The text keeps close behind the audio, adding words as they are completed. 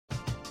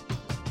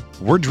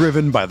We're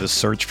driven by the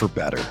search for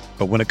better.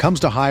 But when it comes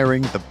to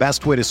hiring, the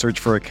best way to search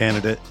for a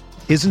candidate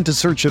isn't to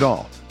search at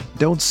all.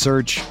 Don't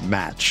search,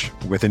 match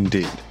with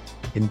Indeed.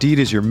 Indeed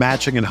is your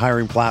matching and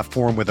hiring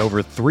platform with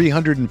over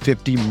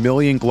 350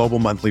 million global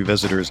monthly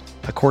visitors,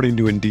 according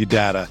to Indeed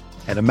data,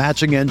 and a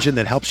matching engine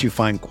that helps you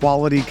find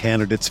quality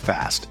candidates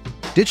fast.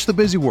 Ditch the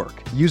busy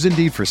work. Use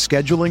Indeed for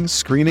scheduling,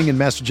 screening, and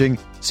messaging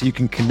so you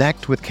can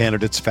connect with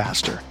candidates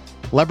faster.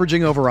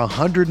 Leveraging over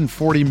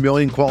 140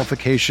 million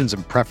qualifications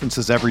and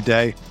preferences every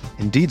day,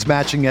 Indeed's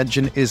matching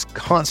engine is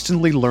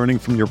constantly learning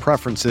from your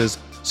preferences,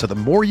 so the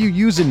more you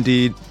use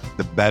Indeed,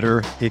 the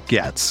better it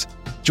gets.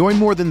 Join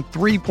more than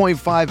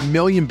 3.5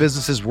 million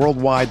businesses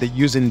worldwide that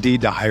use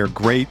Indeed to hire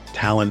great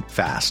talent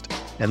fast.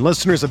 And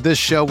listeners of this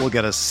show will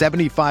get a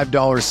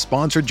 $75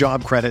 sponsored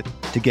job credit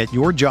to get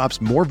your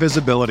jobs more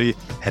visibility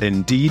at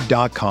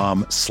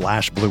Indeed.com/Blue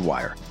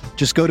Wire.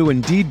 Just go to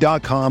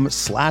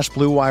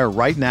Indeed.com/Blue Wire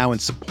right now and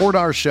support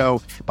our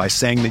show by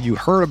saying that you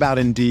heard about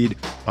Indeed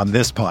on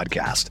this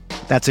podcast.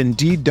 That's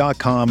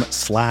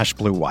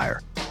Indeed.com/Blue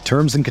Wire.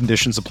 Terms and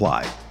conditions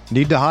apply.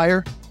 Need to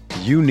hire?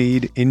 You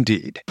need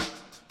Indeed.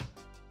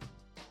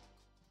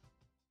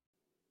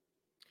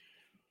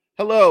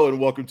 Hello and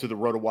welcome to the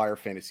RotoWire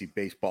Fantasy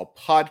Baseball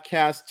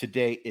Podcast.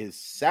 Today is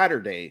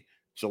Saturday,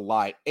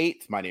 July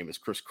 8th. My name is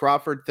Chris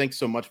Crawford. Thanks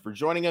so much for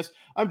joining us.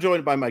 I'm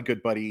joined by my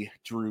good buddy,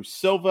 Drew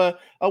Silva.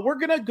 We're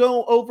going to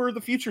go over the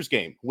Futures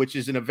Game, which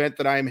is an event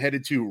that I am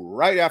headed to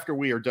right after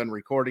we are done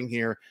recording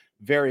here.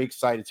 Very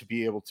excited to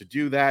be able to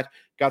do that.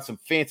 Got some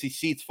fancy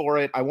seats for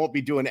it. I won't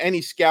be doing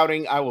any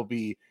scouting. I will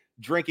be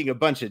drinking a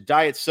bunch of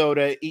diet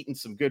soda, eating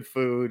some good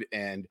food,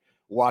 and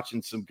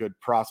watching some good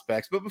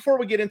prospects. But before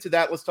we get into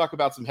that, let's talk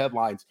about some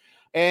headlines.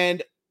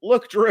 And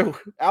look, Drew,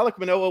 Alek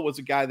Manoah was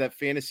a guy that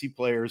fantasy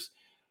players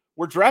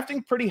were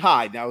drafting pretty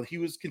high. Now, he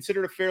was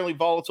considered a fairly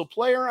volatile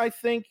player, I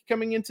think,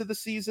 coming into the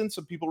season.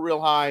 Some people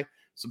real high,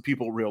 some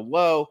people real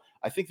low.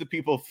 I think the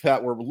people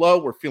that were low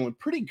were feeling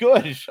pretty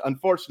good,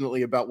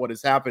 unfortunately, about what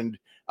has happened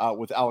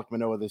with Alek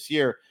Manoah this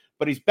year.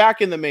 But he's back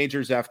in the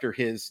majors after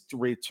his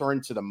return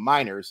to the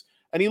minors,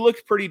 and he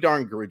looked pretty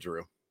darn good,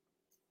 Drew.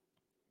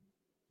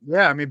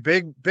 Yeah, I mean,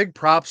 big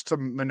props to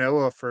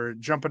Manoah for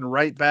jumping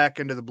right back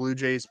into the Blue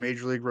Jays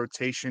major league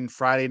rotation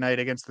Friday night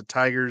against the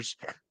Tigers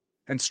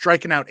and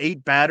striking out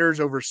 8 batters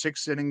over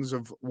 6 innings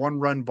of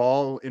 1-run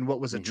ball in what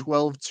was a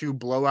 12-2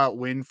 blowout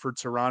win for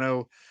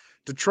Toronto.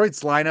 Detroit's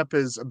lineup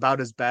is about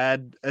as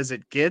bad as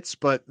it gets,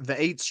 but the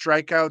 8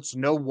 strikeouts,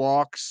 no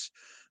walks.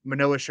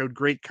 Manoah showed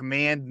great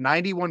command,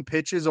 91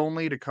 pitches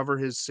only to cover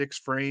his 6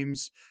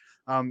 frames.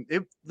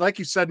 It, like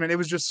you said, man, it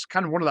was just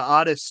kind of one of the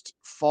oddest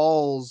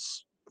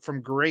falls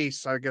from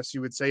grace, I guess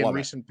you would say, in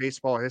recent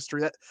baseball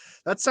history.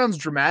 That sounds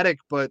dramatic,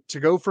 but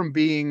to go from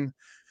being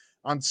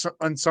on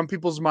some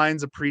people's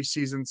minds a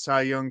preseason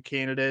Cy Young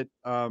candidate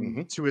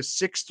to a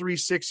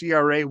 6.36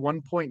 ERA,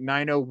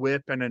 1.90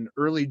 WHIP, and an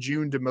early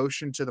June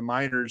demotion to the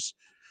minors,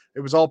 it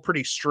was all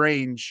pretty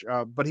strange.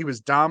 But he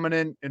was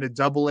dominant in a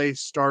Double-A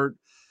start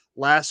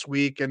last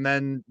week, and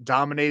then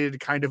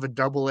dominated kind of a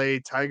Double-A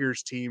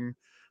Tigers team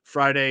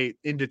Friday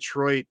in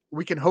Detroit.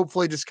 We can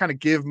hopefully just kind of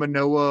give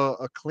Manoah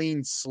a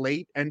clean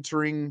slate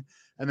entering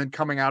and then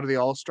coming out of the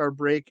All-Star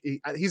break.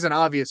 He's an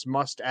obvious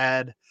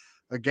must-add,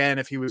 again,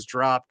 if he was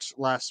dropped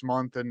last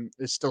month and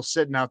is still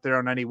sitting out there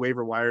on any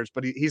waiver wires,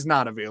 but he's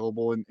not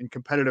available in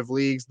competitive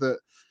leagues. The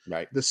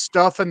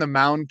stuff and the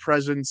mound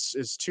presence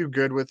is too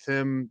good with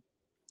him,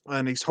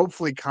 and he's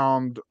hopefully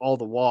calmed all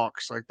the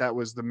walks. Like, that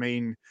was the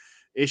main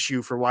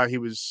issue for why he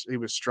was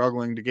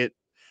struggling to get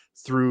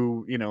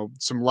through,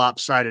 some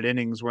lopsided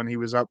innings when he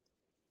was up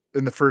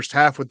in the first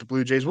half with the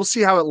Blue Jays. We'll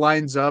see how it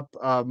lines up.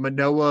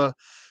 Manoah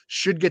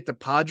should get the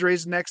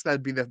Padres next.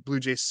 That'd be the Blue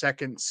Jays'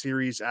 second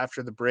series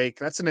after the break.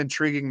 That's an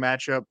intriguing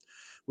matchup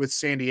with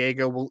San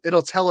Diego. Well,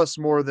 it'll tell us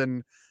more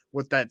than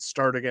what that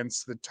start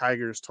against the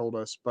Tigers told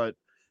us, but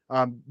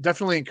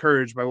definitely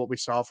encouraged by what we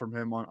saw from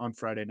him on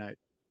Friday night.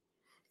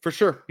 For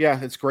sure.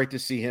 Yeah, it's great to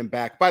see him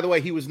back. By the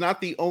way, he was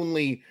not the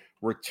only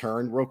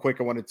return. Real quick,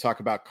 I wanted to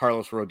talk about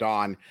Carlos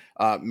Rodon.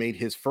 Made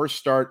his first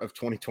start of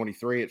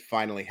 2023. It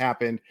finally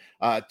happened.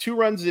 2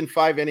 runs in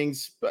 5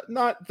 innings, but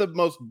not the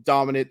most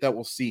dominant that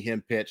we'll see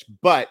him pitch.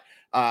 But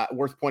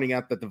worth pointing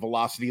out that the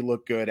velocity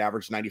looked good,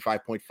 averaged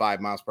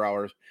 95.5 miles per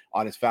hour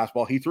on his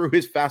fastball. He threw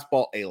his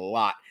fastball a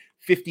lot.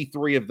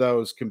 53 of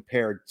those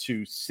compared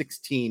to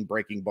 16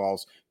 breaking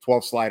balls,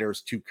 12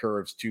 sliders, 2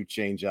 curves, 2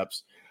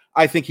 changeups.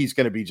 I think he's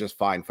going to be just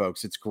fine,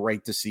 folks. It's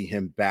great to see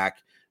him back.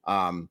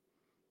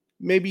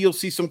 Maybe you'll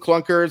see some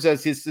clunkers,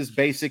 as this is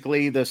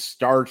basically the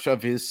start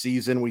of his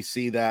season. We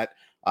see that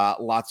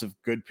lots of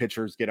good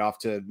pitchers get off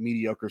to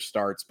mediocre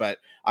starts, but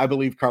I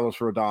believe Carlos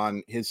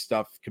Rodon, his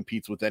stuff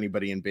competes with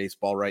anybody in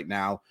baseball right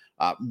now.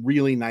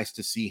 Really nice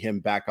to see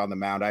him back on the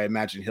mound. I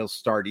imagine he'll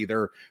start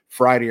either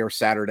Friday or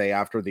Saturday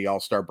after the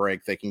All-Star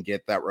break. They can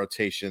get that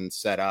rotation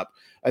set up,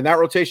 and that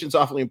rotation is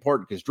awfully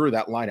important because, Drew,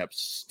 that lineup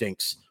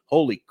stinks.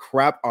 Holy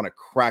crap on a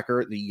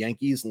cracker. The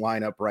Yankees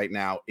lineup right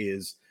now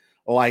is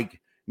like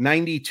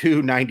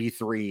 92,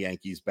 93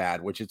 Yankees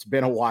bad, which it's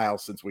been a while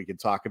since we could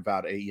talk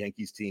about a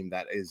Yankees team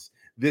that is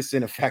this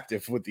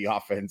ineffective with the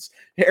offense.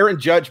 Aaron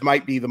Judge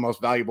might be the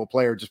most valuable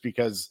player just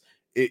because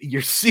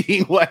you're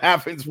seeing what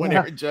happens when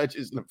Aaron Judge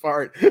isn't a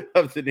part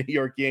of the New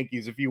York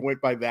Yankees. If you went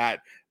by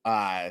that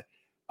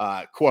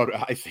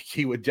quota, I think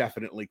he would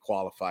definitely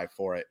qualify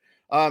for it.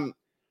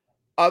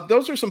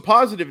 Those are some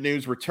positive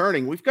news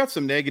returning. We've got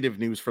some negative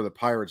news for the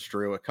Pirates,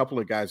 Drew. A couple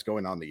of guys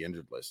going on the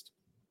injured list.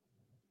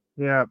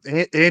 Yeah,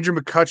 Andrew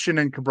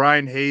McCutchen and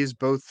Ke'Bryan Hayes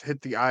both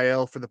hit the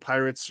IL for the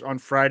Pirates on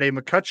Friday.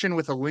 McCutchen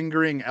with a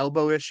lingering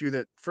elbow issue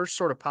that first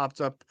sort of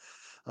popped up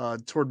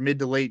toward mid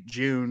to late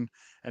June,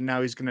 and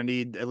now he's going to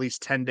need at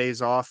least 10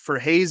 days off. For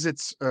Hayes,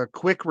 it's a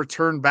quick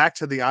return back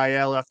to the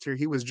IL after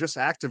he was just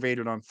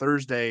activated on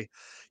Thursday.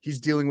 He's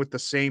dealing with the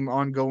same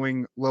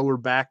ongoing lower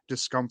back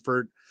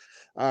discomfort.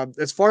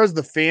 As far as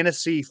the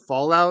fantasy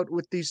fallout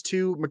with these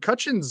two,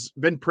 McCutchen's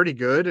been pretty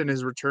good in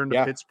his return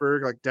to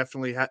Pittsburgh. Like,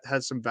 definitely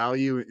has some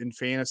value in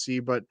fantasy,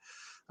 but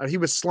he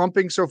was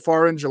slumping so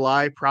far in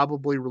July,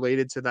 probably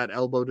related to that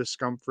elbow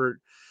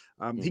discomfort.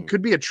 He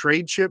could be a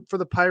trade chip for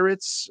the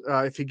Pirates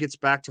if he gets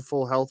back to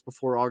full health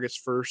before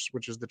August 1st,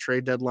 which is the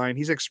trade deadline.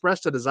 He's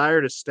expressed a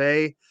desire to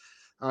stay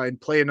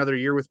and play another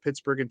year with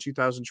Pittsburgh in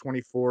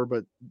 2024,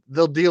 but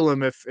they'll deal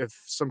him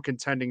if some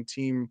contending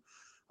team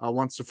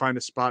wants to find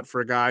a spot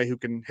for a guy who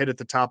can hit at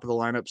the top of the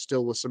lineup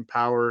still with some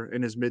power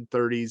in his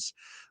mid-30s.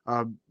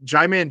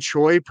 Ji-Man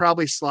Choi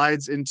probably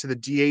slides into the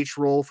DH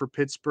role for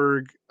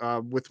Pittsburgh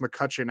with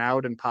McCutchen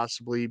out and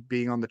possibly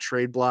being on the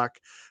trade block.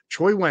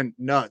 Choi went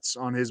nuts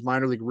on his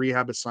minor league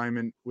rehab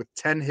assignment with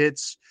 10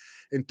 hits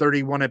in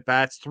 31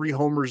 at-bats, 3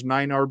 homers,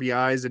 9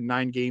 RBIs in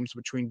 9 games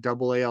between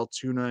AA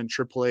Altoona and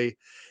AAA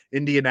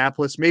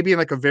Indianapolis. Maybe in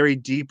like a very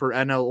deep or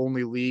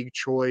NL-only league,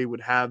 Choi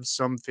would have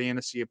some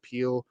fantasy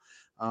appeal.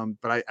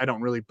 But I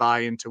don't really buy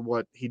into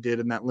what he did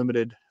in that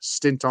limited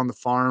stint on the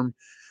farm.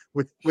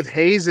 With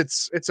Hayes,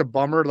 it's a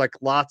bummer. Like,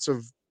 lots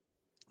of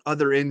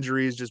other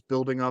injuries just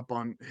building up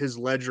on his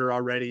ledger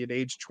already at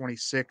age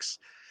 26.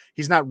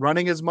 He's not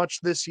running as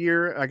much this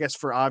year, I guess,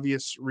 for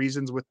obvious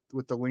reasons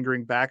with the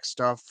lingering back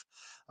stuff.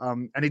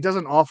 And he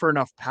doesn't offer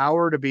enough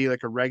power to be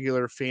like a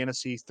regular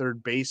fantasy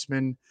third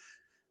baseman.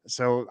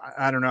 So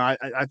I don't know.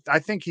 I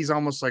think he's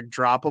almost like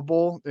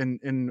droppable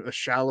in a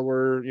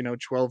shallower,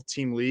 12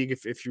 team league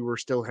if you were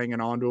still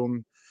hanging on to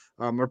him,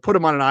 or put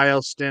him on an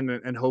IL stint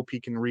and hope he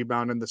can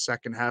rebound in the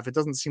second half. It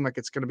doesn't seem like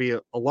it's going to be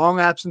a long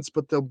absence,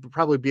 but they'll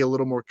probably be a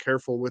little more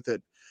careful with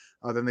it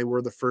than they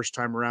were the first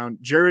time around.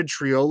 Jared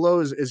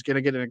Triolo is going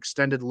to get an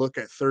extended look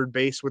at third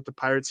base with the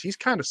Pirates. He's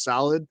kind of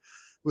solid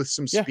with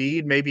some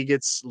speed, maybe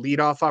gets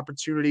leadoff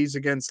opportunities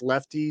against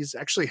lefties.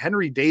 Actually,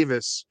 Henry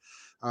Davis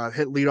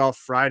hit leadoff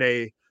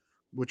Friday,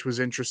 which was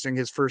interesting.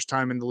 His first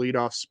time in the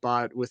leadoff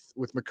spot with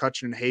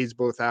McCutchen and Hayes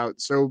both out.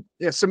 So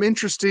yeah, some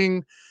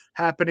interesting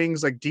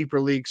happenings, like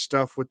deeper league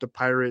stuff with the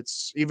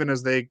Pirates, even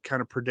as they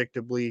kind of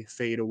predictably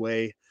fade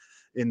away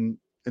in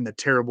the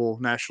terrible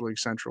National League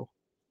Central.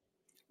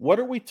 What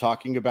are we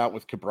talking about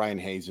with Ke'Bryan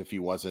Hayes if he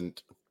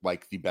wasn't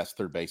like the best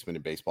third baseman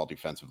in baseball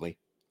defensively?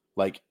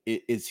 Like,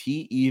 is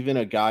he even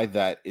a guy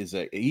that is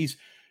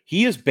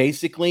he is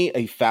basically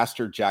a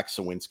faster Jack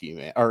Suwinski,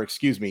 man, or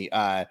excuse me,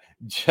 Hanrahan.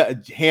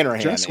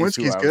 Jack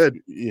Suwinski's good.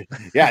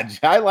 Yeah,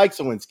 I like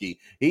Suwinski.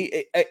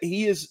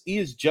 He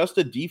is just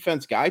a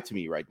defense guy to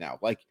me right now.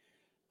 Like,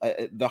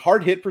 the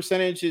hard hit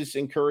percentage is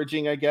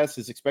encouraging, I guess.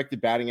 His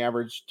expected batting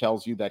average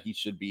tells you that he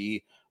should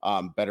be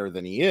better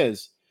than he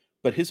is,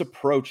 but his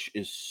approach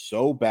is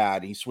so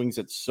bad. He swings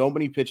at so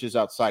many pitches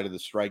outside of the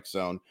strike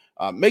zone,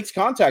 makes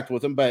contact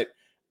with him, but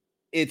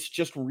it's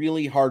just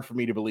really hard for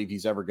me to believe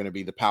he's ever going to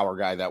be the power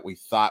guy that we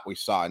thought we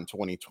saw in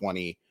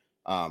 2020.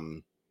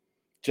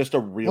 Just a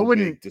real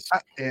big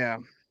yeah.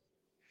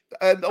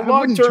 The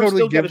long term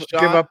totally give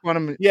up on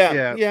him.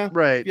 Yeah,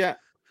 right. Yeah.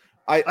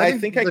 I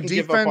think I can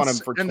give up on him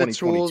for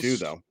 2022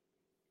 though.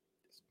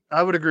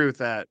 I would agree with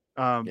that.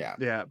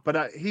 Yeah.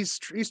 But he's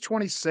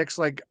 26.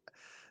 Like,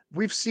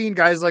 we've seen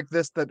guys like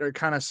this that are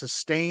kind of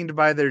sustained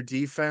by their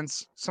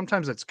defense.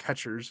 Sometimes it's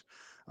catchers.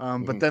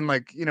 But then,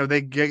 like,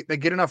 they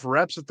get enough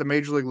reps at the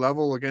major league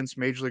level against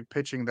major league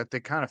pitching that they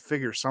kind of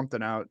figure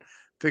something out,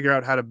 figure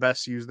out how to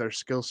best use their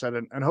skill set.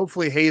 And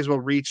hopefully Hayes will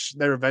reach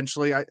there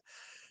eventually.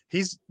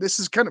 This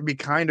is going to be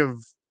kind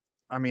of,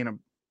 I mean,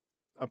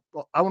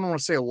 I wouldn't want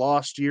to say a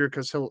lost year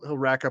because he'll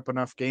rack up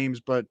enough games,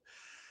 but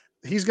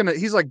he's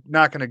like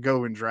not going to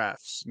go in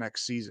drafts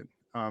next season.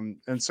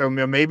 And so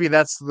maybe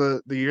that's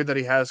the year that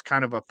he has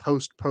kind of a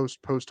post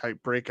type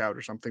breakout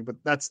or something, but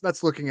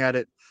that's looking at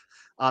it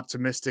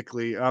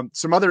optimistically.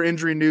 Some other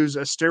injury news: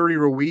 Esteury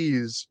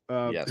Ruiz,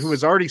 who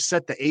has already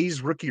set the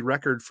A's rookie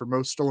record for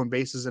most stolen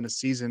bases in a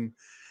season.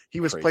 He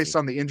was placed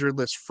on the injured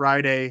list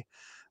Friday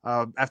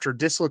after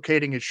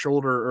dislocating his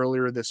shoulder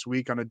earlier this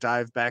week on a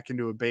dive back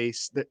into a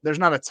base. There's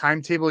not a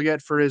timetable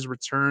yet for his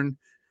return.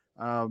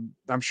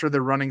 I'm sure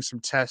they're running some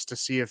tests to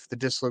see if the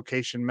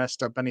dislocation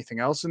messed up anything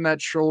else in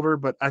that shoulder,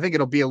 but I think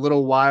it'll be a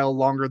little while,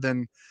 longer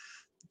than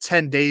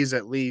 10 days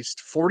at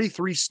least.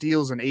 43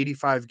 steals in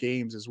 85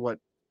 games is what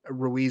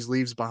Ruiz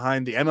leaves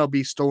behind, the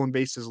MLB stolen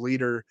bases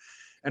leader,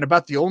 and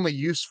about the only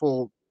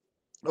useful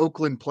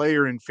Oakland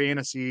player in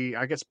fantasy.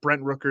 I guess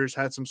Brent Rooker's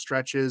had some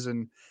stretches,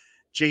 and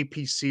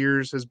JP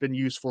Sears has been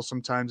useful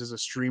sometimes as a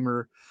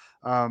streamer.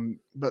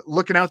 But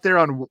looking out there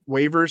on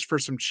waivers for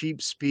some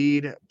cheap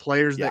speed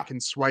players that can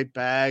swipe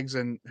bags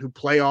and who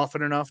play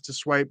often enough to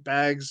swipe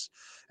bags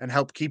and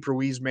help keep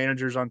Ruiz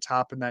managers on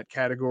top in that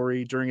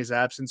category during his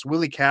absence.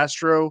 Willie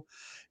Castro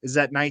is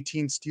at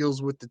 19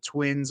 steals with the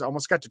Twins,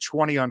 almost got to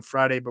 20 on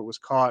Friday, but was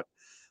caught.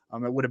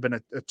 It would have been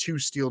a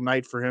 2-steal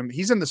night for him.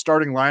 He's in the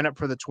starting lineup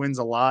for the Twins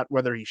a lot,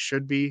 whether he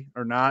should be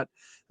or not.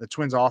 The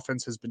Twins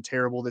offense has been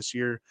terrible this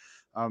year,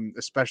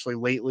 especially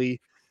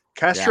lately.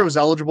 Castro is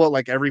eligible at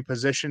like every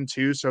position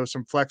too, so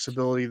some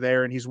flexibility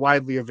there, and he's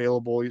widely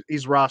available.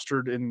 He's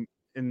rostered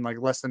in like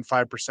less than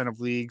 5% of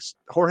leagues.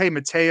 Jorge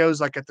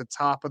Mateo's like at the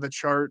top of the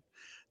chart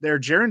there.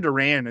 Jarren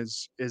Duran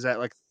is at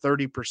like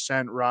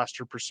 30%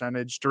 roster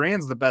percentage.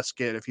 Duran's the best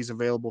get if he's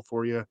available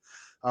for you.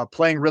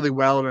 Playing really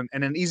well and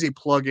an easy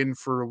plug-in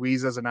for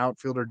Ruiz as an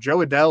outfielder. Joe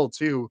Adell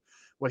too.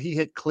 What he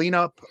hit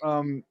cleanup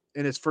in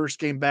his first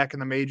game back in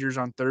the majors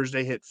on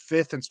Thursday, hit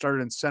fifth and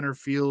started in center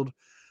field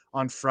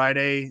on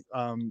Friday,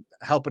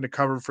 helping to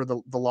cover for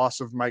the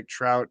loss of Mike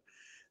Trout.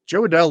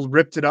 Joe Adell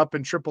ripped it up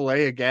in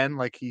AAA again,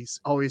 like he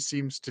always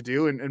seems to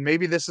do. And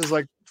maybe this is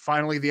like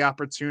finally the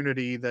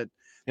opportunity that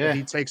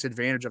he takes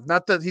advantage of.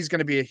 Not that he's going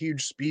to be a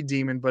huge speed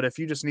demon, but if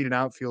you just need an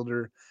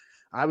outfielder,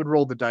 I would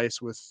roll the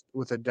dice with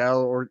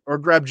Adell or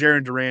grab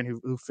Jarren Duran,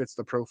 who fits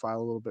the profile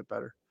a little bit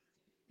better.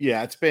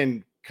 Yeah, it's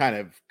been kind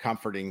of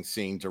comforting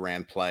seeing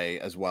Duran play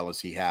as well as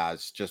he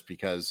has, just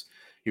because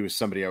he was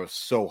somebody I was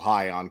so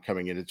high on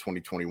coming into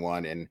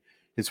 2021, and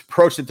his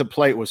approach at the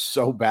plate was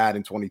so bad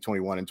in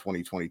 2021 and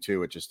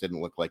 2022. It just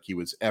didn't look like he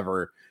was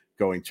ever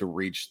going to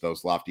reach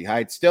those lofty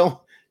heights.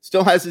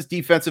 Still has his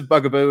defensive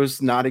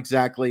bugaboos, not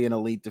exactly an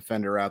elite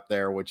defender out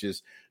there, which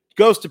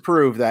goes to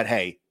prove that,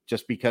 hey,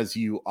 just because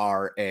you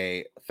are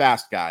a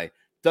fast guy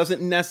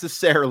doesn't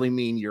necessarily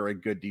mean you're a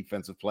good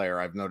defensive player.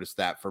 I've noticed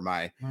that for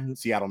my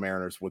Seattle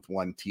Mariners with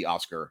one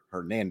Teoscar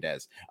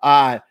Hernandez.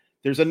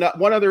 There's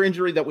one other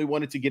injury that we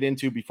wanted to get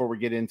into before we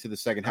get into the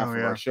second half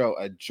of our show.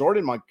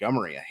 Jordan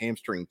Montgomery, a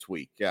hamstring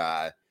tweak.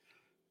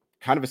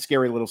 Kind of a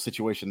scary little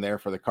situation there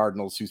for the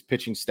Cardinals, whose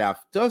pitching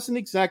staff doesn't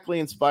exactly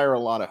inspire a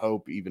lot of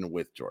hope, even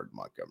with Jordan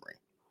Montgomery.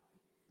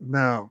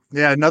 No.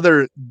 Yeah,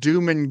 another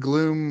doom and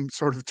gloom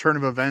sort of turn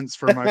of events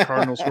for my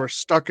Cardinals. We're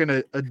stuck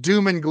in a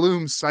doom and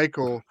gloom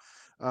cycle.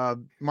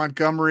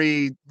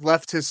 Montgomery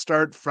left his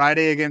start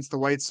Friday against the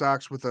White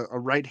Sox with a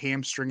right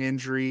hamstring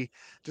injury.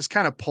 Just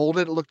kind of pulled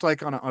it. It looked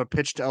like on a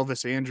pitch to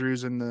Elvis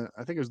Andrus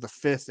I think it was the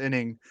 5th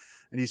inning.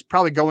 And he's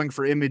probably going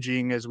for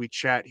imaging as we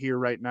chat here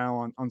right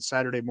now on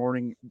Saturday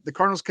morning. The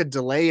Cardinals could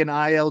delay an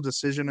IL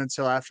decision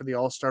until after the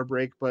All-Star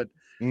break, but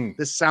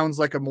this sounds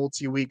like a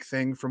multi-week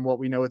thing from what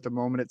we know at the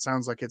moment. It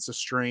sounds like it's a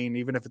strain.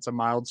 Even if it's a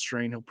mild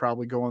strain, he'll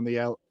probably go on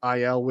the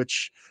IL,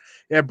 which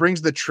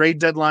brings the trade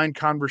deadline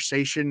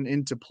conversation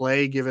into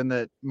play, given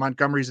that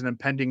Montgomery's an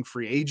impending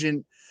free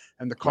agent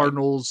and the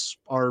Cardinals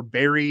are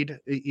buried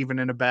even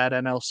in a bad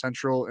NL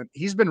Central. And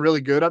he's been really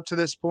good up to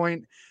this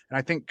point, and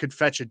I think could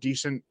fetch a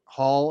decent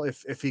haul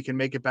if he can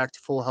make it back to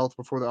full health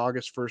before the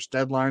August 1st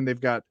deadline. They've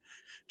got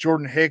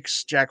Jordan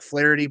Hicks, Jack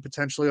Flaherty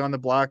potentially on the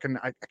block, and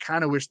I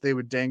kind of wish they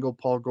would dangle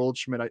Paul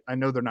Goldschmidt. I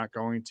know they're not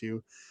going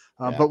to,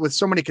 but with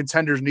so many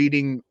contenders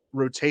needing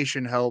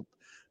rotation help,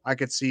 I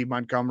could see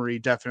Montgomery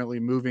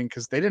definitely moving,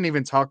 because they didn't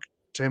even talk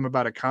to him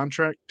about a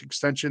contract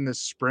extension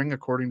this spring,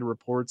 according to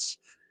reports.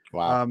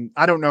 Wow.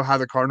 I don't know how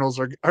the Cardinals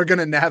are going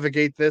to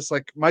navigate this.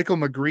 Like Michael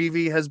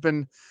McGreevy has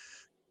been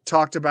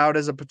talked about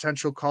as a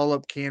potential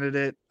call-up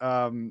candidate,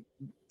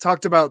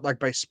 talked about like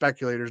by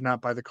speculators, not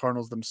by the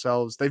Cardinals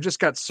themselves. They've just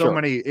got so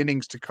many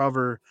innings to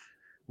cover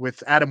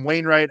with Adam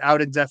Wainwright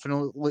out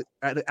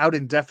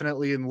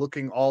indefinitely and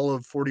looking all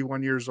of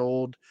 41 years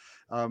old.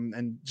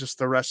 And just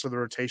the rest of the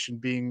rotation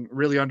being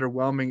really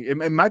underwhelming.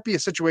 It might be a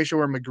situation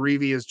where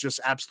McGreevy is just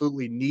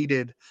absolutely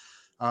needed,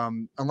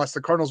 unless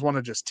the Cardinals want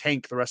to just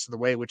tank the rest of the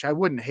way, which I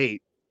wouldn't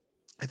hate.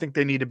 I think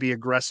they need to be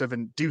aggressive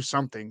and do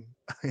something,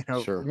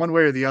 one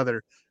way or the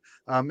other.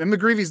 And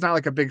McGreevy's not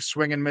like a big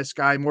swing and miss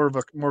guy, more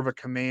of a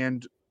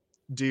command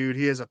dude.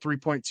 He has a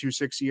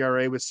 3.26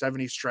 ERA with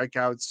 70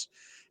 strikeouts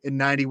in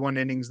 91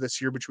 innings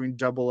this year between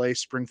AA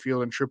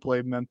Springfield and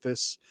AAA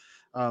Memphis.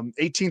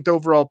 18th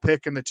overall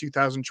pick in the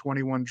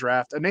 2021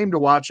 draft. A name to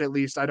watch, at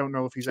least. I don't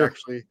know if he's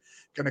actually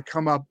going to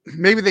come up.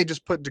 Maybe they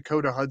just put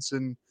Dakota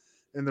Hudson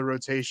in the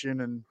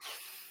rotation, and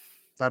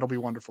that'll be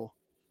wonderful.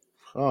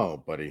 Oh,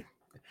 buddy.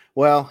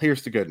 Well,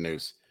 here's the good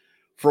news.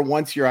 For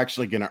once, you're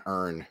actually going to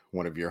earn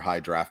one of your high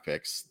draft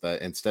picks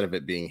instead of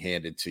it being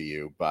handed to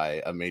you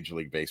by a Major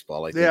League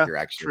Baseball. I think you're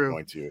actually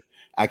going to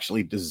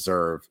actually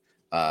deserve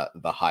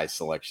the high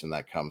selection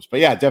that comes. But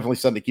yeah, definitely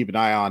something to keep an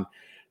eye on.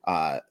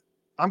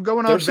 I'm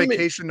going on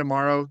vacation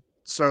tomorrow,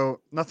 So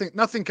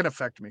nothing can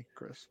affect me,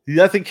 Chris.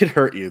 Nothing can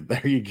hurt you.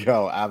 There you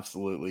go.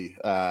 Absolutely.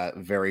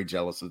 Very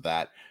jealous of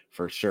that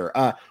for sure.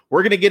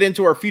 We're going to get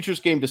into our futures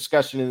game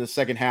discussion in the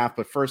second half,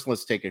 but first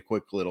let's take a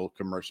quick little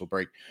commercial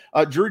break.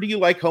 Drew, do you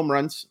like home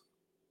runs?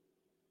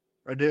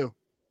 I do.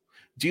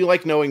 Do you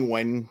like knowing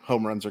when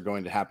home runs are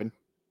going to happen?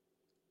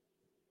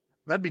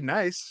 That'd be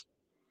nice.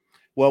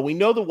 Well, we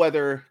know the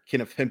weather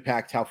can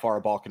impact how far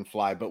a ball can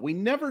fly, but we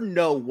never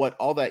know what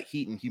all that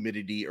heat and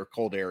humidity or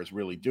cold air is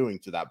really doing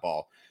to that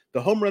ball.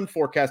 The Home Run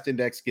Forecast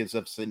Index gives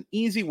us an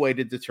easy way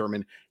to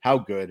determine how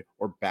good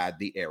or bad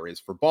the air is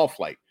for ball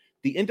flight.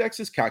 The index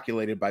is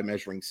calculated by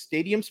measuring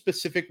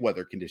stadium-specific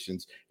weather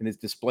conditions and is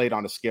displayed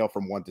on a scale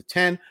from 1 to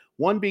 10,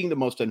 1 being the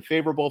most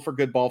unfavorable for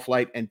good ball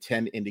flight and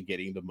 10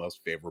 indicating the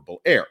most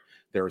favorable air.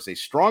 There is a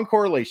strong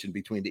correlation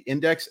between the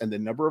index and the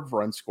number of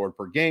runs scored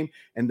per game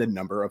and the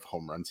number of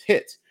home runs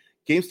hit.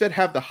 Games that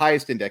have the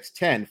highest index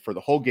 10 for the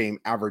whole game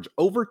average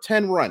over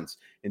 10 runs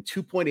and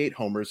 2.8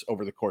 homers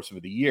over the course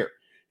of the year.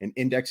 An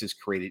index is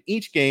created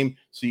each game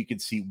so you can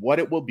see what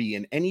it will be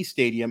in any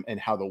stadium and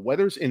how the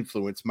weather's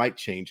influence might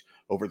change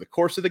over the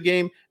course of the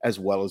game, as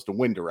well as the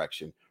wind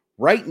direction.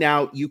 Right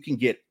now, you can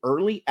get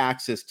early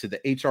access to the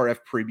HRF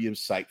Premium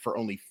site for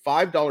only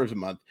 $5 a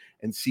month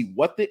and see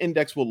what the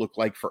index will look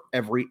like for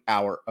every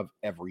hour of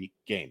every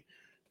game.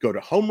 Go to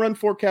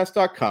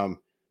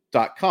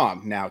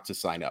homerunforecast.com now to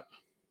sign up.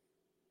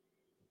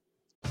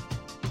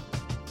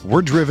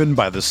 We're driven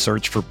by the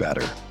search for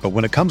better. But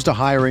when it comes to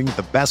hiring,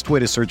 the best way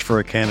to search for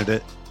a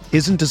candidate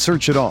isn't to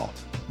search at all.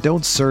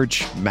 Don't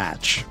search,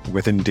 match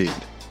with Indeed.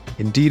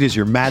 Indeed is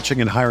your matching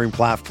and hiring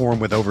platform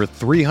with over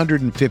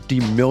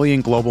 350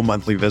 million global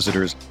monthly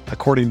visitors,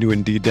 according to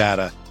Indeed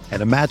data,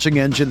 and a matching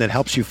engine that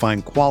helps you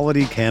find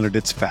quality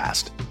candidates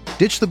fast.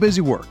 Ditch the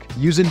busy work.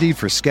 Use Indeed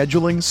for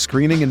scheduling,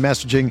 screening, and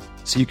messaging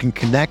so you can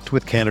connect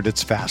with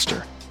candidates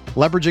faster.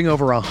 Leveraging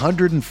over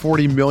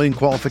 140 million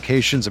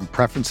qualifications and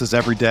preferences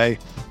every day,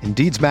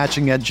 Indeed's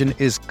matching engine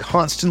is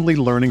constantly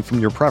learning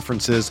from your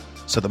preferences,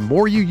 so the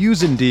more you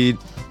use Indeed,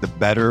 the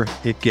better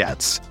it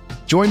gets.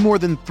 Join more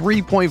than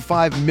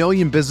 3.5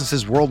 million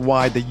businesses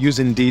worldwide that use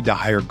Indeed to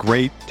hire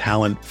great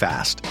talent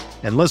fast.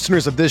 And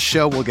listeners of this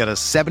show will get a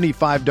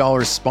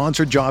 $75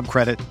 sponsored job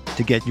credit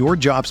to get your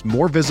jobs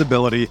more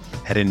visibility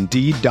at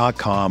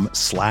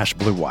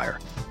Indeed.com/Blue Wire.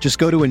 Just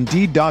go to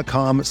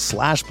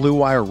Indeed.com/Blue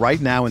Wire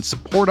right now and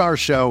support our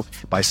show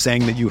by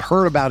saying that you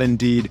heard about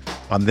Indeed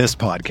on this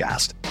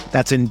podcast.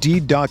 That's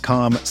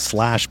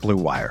Indeed.com/Blue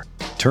Wire.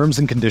 Terms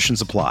and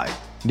conditions apply.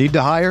 Need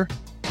to hire?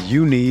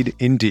 You need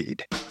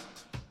Indeed.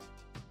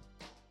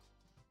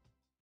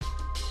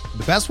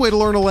 The best way to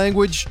learn a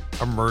language?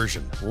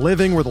 Immersion.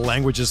 Living where the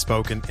language is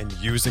spoken and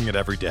using it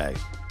every day.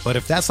 But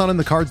if that's not in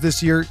the cards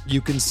this year,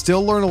 you can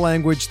still learn a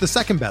language the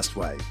second best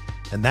way.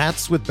 And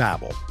that's with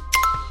Babbel.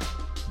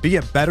 Be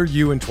a better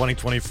you in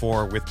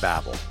 2024 with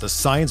Babbel, the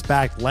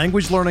science-backed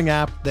language learning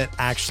app that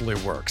actually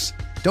works.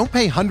 Don't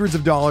pay hundreds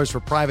of dollars for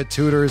private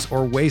tutors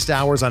or waste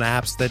hours on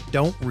apps that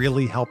don't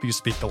really help you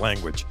speak the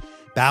language.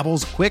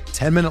 Babbel's quick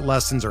 10-minute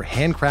lessons are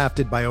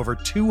handcrafted by over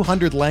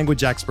 200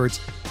 language experts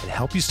and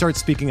help you start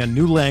speaking a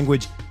new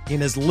language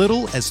in as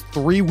little as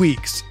 3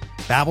 weeks.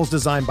 Babbel's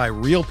designed by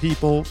real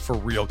people for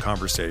real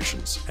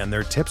conversations, and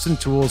their tips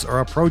and tools are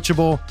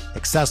approachable,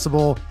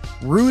 accessible,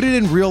 rooted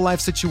in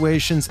real-life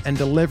situations, and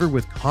delivered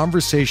with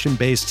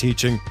conversation-based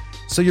teaching,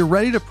 so you're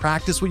ready to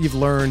practice what you've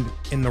learned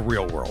in the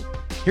real world.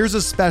 Here's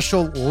a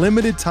special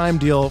limited-time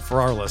deal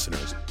for our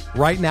listeners.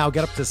 Right now,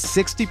 get up to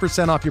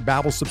 60% off your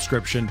Babbel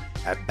subscription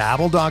at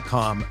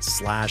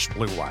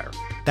Babbel.com/Blue Wire.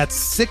 That's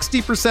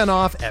 60%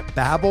 off at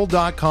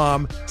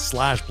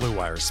Babbel.com/Blue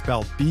Wire,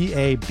 spelled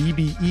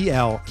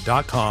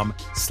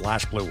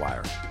BABBEL.com/Blue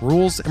Wire.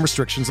 Rules and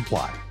restrictions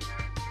apply.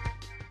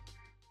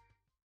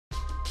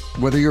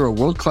 Whether you're a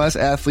world-class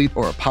athlete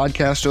or a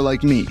podcaster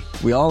like me,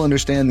 we all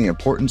understand the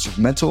importance of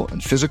mental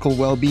and physical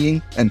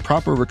well-being and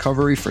proper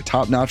recovery for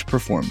top-notch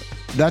performance.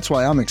 That's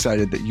why I'm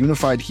excited that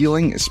Unified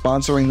Healing is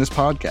sponsoring this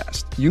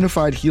podcast.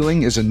 Unified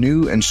Healing is a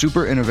new and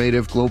super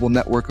innovative global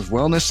network of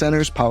wellness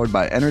centers powered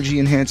by Energy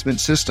Enhancement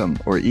System,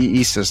 or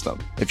EE System.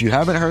 If you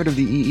haven't heard of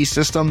the EE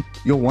System,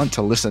 you'll want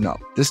to listen up.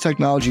 This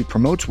technology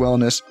promotes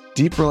wellness,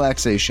 deep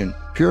relaxation,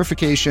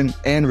 purification,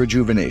 and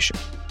rejuvenation.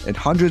 In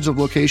hundreds of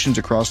locations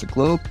across the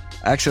globe,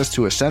 access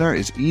to a center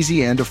is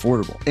easy and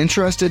affordable.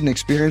 Interested in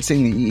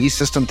experiencing the EE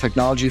System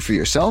technology for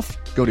yourself?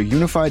 Go to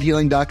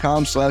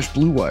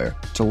unifiedhealing.com/Blue Wire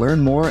to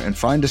learn more and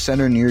find a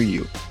center near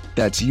you.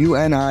 That's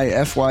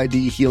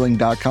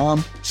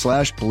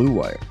UNIFYDhealing.com/Blue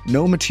Wire.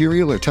 No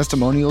material or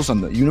testimonials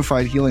on the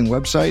Unified Healing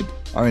website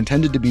are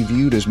intended to be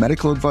viewed as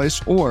medical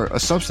advice or a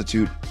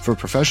substitute for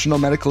professional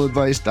medical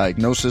advice,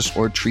 diagnosis,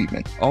 or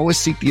treatment. Always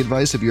seek the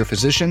advice of your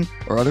physician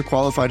or other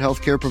qualified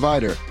healthcare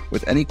provider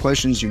with any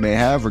questions you may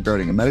have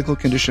regarding a medical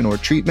condition or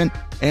treatment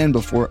and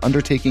before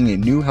undertaking a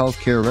new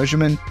healthcare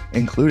regimen,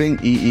 including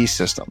EE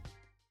System.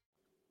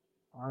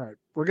 All right.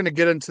 We're going to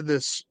get into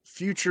this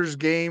futures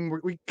game.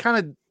 We kind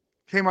of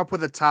came up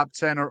with a top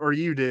 10, or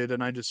you did,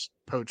 and I just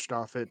poached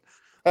off it.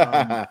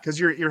 Because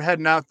you're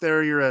heading out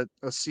there, you're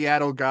a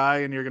Seattle guy,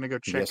 and you're gonna go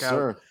check Yes, out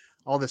sir.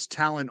 all this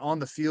talent on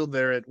the field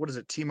there at, what is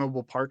it,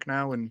 T-Mobile Park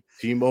now, and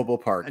T-Mobile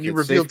Park. you It's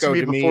revealed to Safeco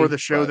me to before me, the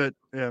show but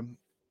that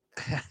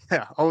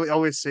yeah,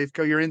 always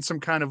Safeco. You're in some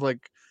kind of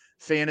like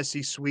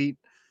fantasy suite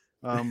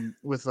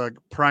with like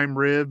prime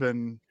rib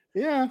and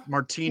yeah.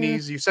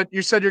 martinis. You said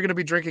you're going to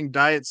be drinking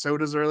diet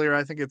sodas earlier.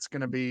 I think it's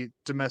going to be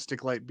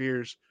domestic light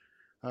beers,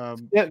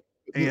 Yeah,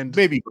 and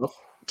maybe both.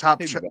 top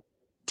Maybe both.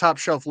 top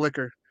shelf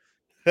liquor.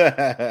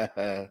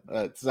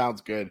 That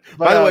sounds good.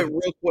 But, By the way,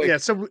 real quick, yeah.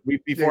 So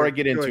before I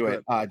get into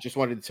it, just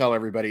wanted to tell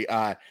everybody,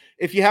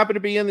 if you happen to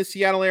be in the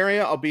Seattle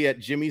area, I'll be at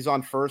Jimmy's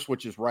on First,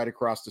 which is right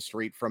across the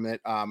street from it,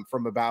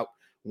 from about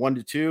 1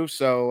 to 2.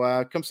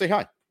 So come say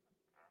hi.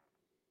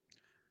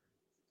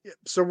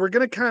 So we're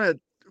gonna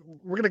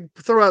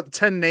throw out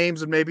 10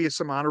 names and maybe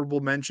some honorable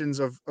mentions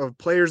of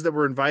players that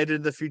were invited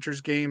to the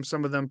Futures game.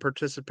 Some of them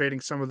participating,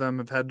 some of them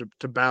have had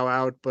to bow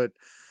out, but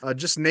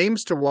just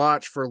names to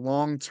watch for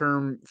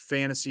long-term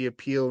fantasy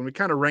appeal. And we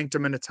kind of ranked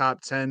them in the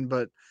top 10,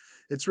 but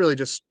it's really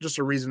just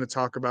a reason to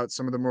talk about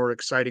some of the more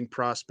exciting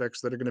prospects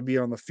that are going to be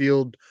on the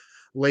field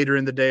later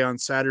in the day on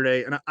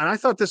Saturday. And I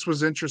thought this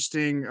was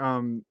interesting.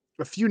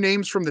 A few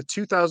names from the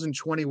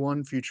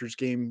 2021 Futures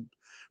game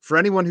for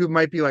anyone who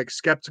might be like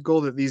skeptical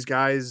that these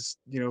guys,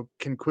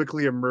 can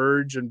quickly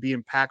emerge and be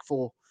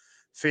impactful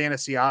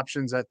fantasy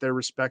options at their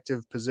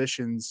respective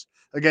positions.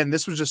 Again,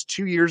 this was just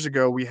 2 years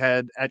ago. We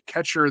had at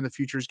catcher in the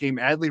Futures game,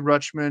 Adley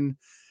Rutschman,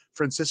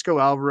 Francisco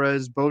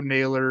Alvarez, Bo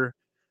Naylor.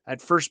 At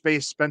first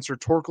base, Spencer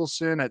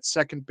Torkelson. At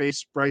second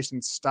base,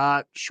 Bryson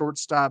Stott.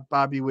 Shortstop,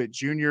 Bobby Witt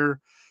Jr.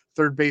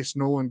 Third base,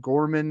 Nolan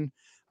Gorman.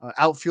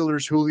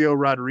 Outfielders, Julio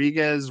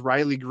Rodriguez,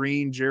 Riley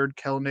Green, Jared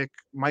Kelenic,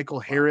 Michael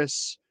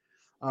Harris.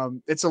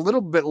 It's a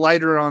little bit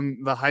lighter on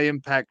the high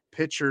impact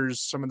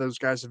pitchers. Some of those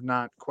guys have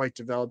not quite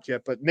developed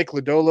yet, but Nick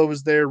Lodolo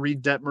was there,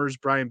 Reed Detmers,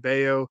 Brian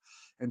Bayo,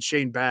 and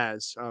Shane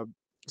Baz.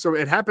 So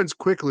it happens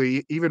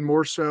quickly, even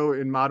more so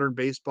in modern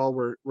baseball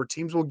where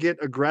teams will get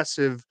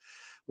aggressive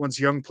once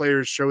young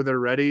players show they're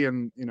ready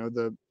and,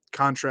 the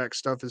contract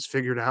stuff is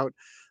figured out.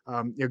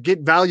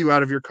 Get value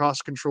out of your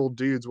cost controlled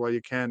dudes while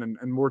you can.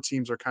 And more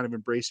teams are kind of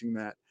embracing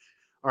that.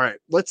 All right,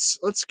 let's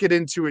get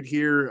into it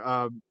here.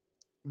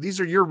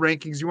 These are your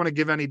rankings. You want to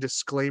give any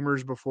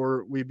disclaimers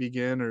before we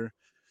begin, or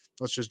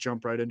let's just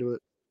jump right into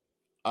it?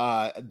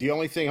 The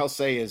only thing I'll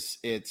say is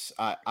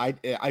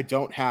I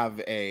don't have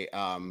a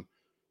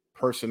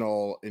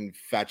personal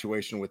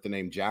infatuation with the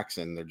name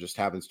Jackson. There just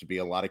happens to be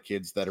a lot of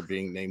kids that are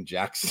being named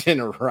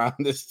Jackson around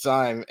this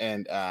time,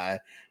 and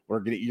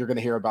you're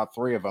gonna hear about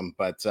 3 of them,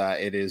 but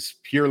it is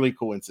purely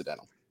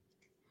coincidental.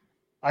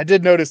 I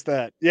did notice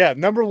that. Yeah,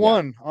 number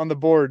 1 on the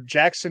board,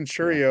 Jackson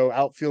Chourio,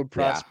 outfield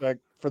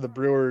prospect for the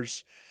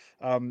Brewers.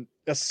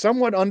 A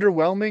somewhat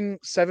underwhelming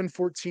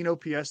 714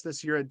 OPS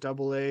this year at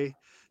Double-A,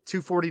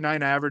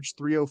 249 average,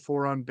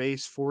 304 on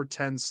base,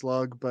 410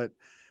 slug. But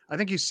I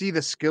think you see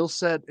the skill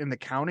set in the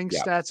counting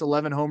stats: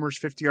 11 homers,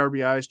 50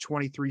 RBIs,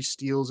 23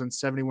 steals in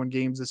 71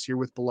 games this year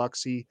with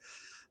Biloxi.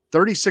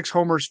 36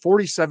 homers,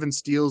 47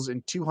 steals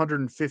in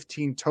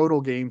 215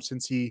 total games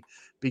since he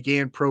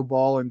began pro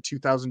ball in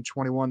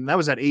 2021. That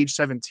was at age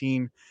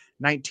 17,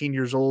 19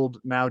 years old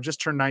now, just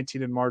turned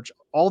 19 in March.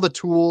 All the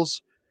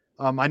tools.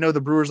 I know the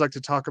Brewers like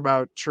to talk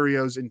about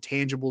Chourio's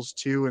intangibles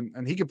too,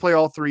 and he can play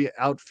all 3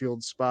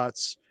 outfield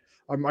spots.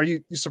 Are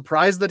you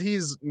surprised that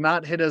he's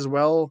not hit as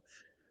well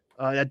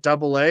at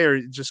Double-A, or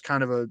just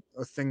kind of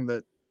a thing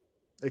that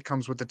it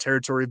comes with the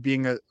territory of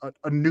being a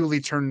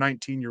newly turned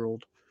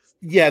 19-year-old?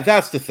 Yeah,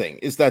 that's the thing,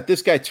 is that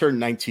this guy turned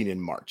 19 in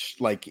March.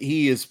 Like,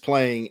 he is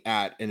playing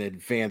at an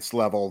advanced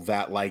level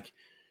that, like,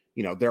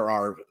 there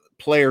are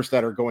players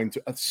that are going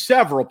to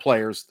several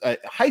players,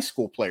 high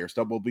school players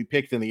that will be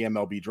picked in the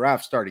MLB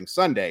draft starting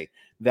Sunday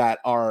that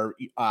are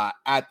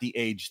at the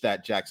age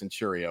that Jackson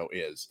Chourio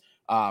is.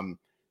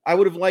 I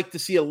would have liked to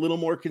see a little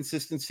more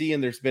consistency,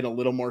 and there's been a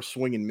little more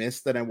swing and miss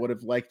than I would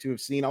have liked to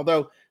have seen.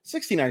 Although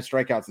 69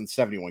 strikeouts in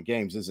 71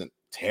 games isn't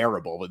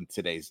terrible in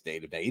today's day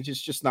to age.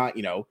 It's just not,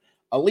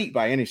 elite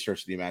by any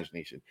stretch of the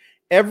imagination.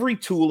 Every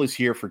tool is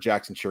here for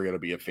Jackson Chourio to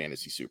be a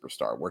fantasy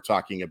superstar. We're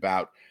talking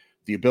about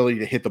the ability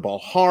to hit the ball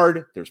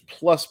hard. There's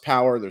plus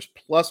power. There's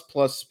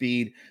plus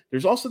speed.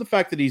 There's also the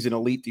fact that he's an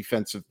elite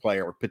defensive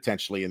player,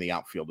 potentially in the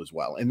outfield as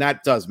well. And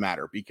that does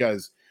matter,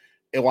 because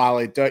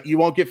while you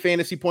won't get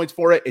fantasy points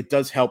for it, it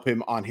does help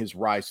him on his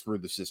rise through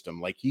the system.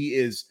 Like, he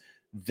is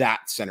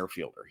that center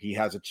fielder. He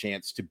has a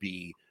chance to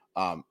be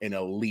an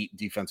elite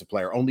defensive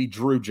player. Only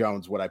Drew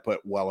Jones would I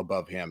put well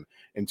above him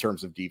in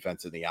terms of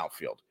defense in the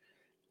outfield.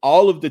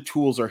 All of the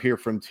tools are here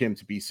from him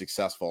to be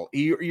successful.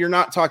 You're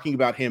not talking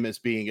about him as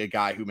being a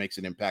guy who makes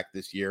an impact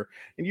this year,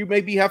 and you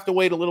maybe have to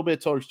wait a little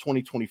bit towards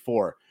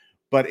 2024.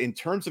 But in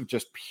terms of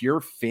just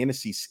pure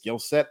fantasy skill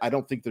set, I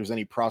don't think there's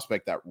any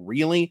prospect that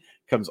really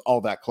comes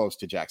all that close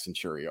to Jackson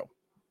Chourio.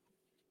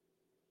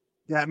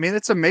 Yeah, I mean,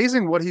 it's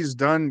amazing what he's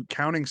done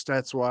counting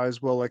stats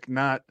wise. Well, like,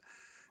 not,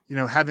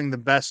 having the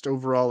best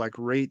overall like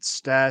rate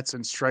stats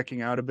and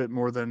striking out a bit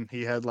more than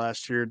he had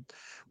last year.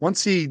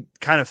 Once he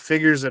kind of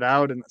figures it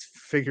out,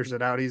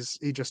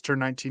 he just turned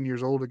 19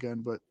 years old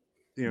again. But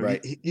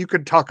Right. you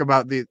could talk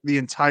about the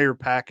entire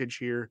package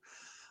here.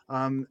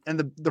 And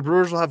the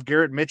Brewers will have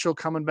Garrett Mitchell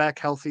coming back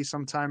healthy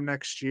sometime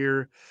next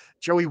year.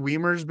 Joey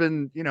Weimer's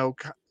been,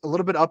 a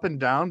little bit up and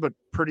down, but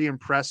pretty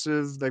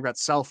impressive. They've got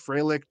Sal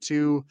Frelick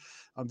too.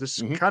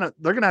 They're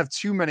going to have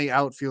too many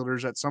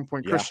outfielders at some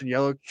point. Yeah. Christian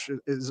Yelich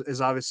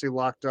is obviously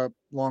locked up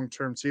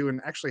long-term too,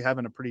 and actually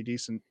having a pretty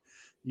decent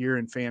year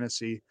in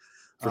fantasy.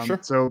 For sure.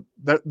 So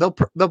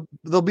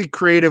they'll be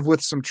creative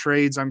with some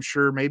trades, I'm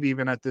sure, maybe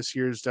even at this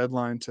year's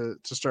deadline to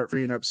start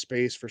freeing up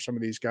space for some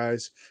of these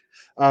guys.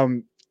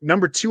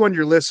 Number 2 on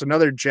your list,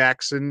 another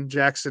Jackson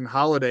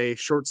Holliday,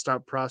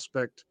 shortstop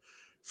prospect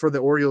for the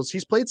Orioles.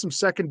 He's played some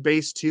second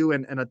base too,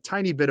 and a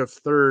tiny bit of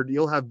third.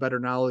 You'll have better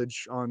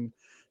knowledge on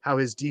how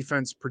his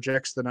defense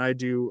projects than I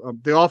do.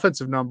 The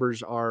offensive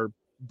numbers are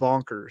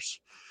bonkers.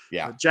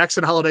 Yeah.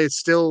 Jackson Holliday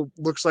still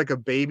looks like a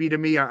baby to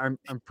me. I'm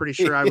pretty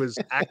sure I was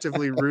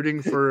actively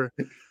rooting for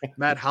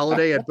Matt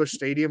Holliday at Busch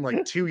Stadium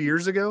like 2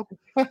 years ago.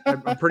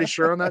 I'm pretty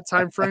sure on that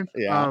time frame.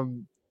 Yeah.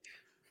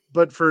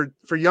 But for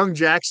young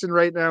Jackson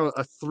right now,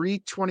 a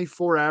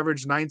 324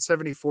 average,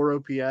 974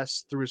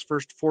 OPS through his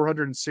first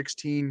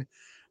 416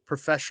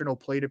 professional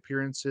plate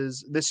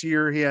appearances. This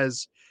year he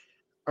has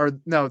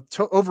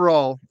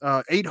overall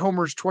 8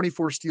 homers,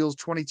 24 steals,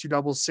 22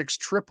 doubles, 6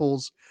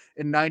 triples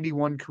in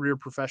 91 career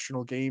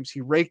professional games. He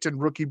raked in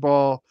rookie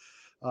ball.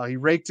 He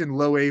raked in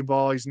low A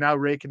ball. He's now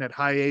raking at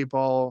high A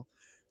ball.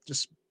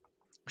 Just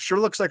sure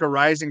looks like a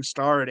rising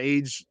star at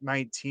age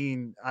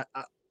 19.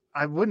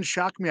 I wouldn't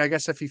shock me, I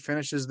guess, if he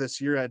finishes this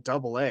year at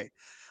Double A.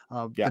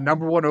 The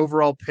number 1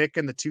 overall pick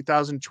in the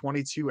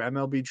 2022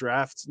 MLB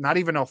draft, not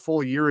even a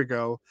full year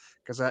ago,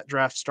 because that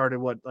draft started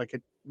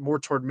more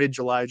toward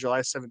mid-July, July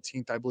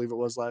 17th, I believe it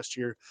was last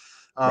year.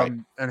 Right.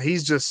 And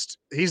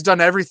he's done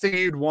everything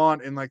you'd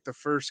want in like the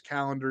first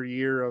calendar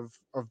year of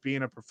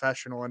being a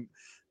professional. And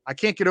I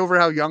can't get over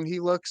how young he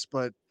looks,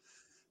 but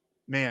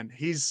man,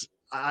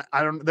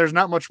 there's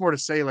not much more to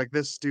say. Like,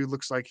 this dude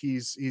looks like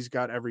he's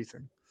got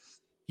everything.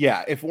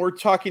 Yeah, if we're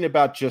talking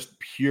about just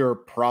pure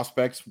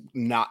prospects,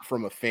 not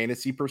from a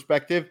fantasy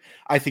perspective,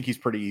 I think he's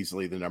pretty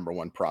easily the number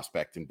 1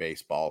 prospect in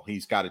baseball.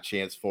 He's got a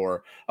chance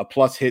for a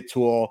plus hit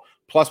tool,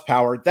 plus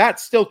power.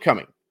 That's still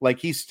coming. Like,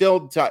 he's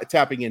still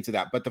tapping into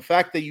that. But the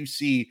fact that you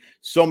see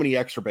so many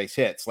extra base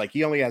hits, like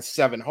he only has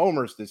 7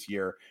 homers this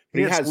year, but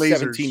he has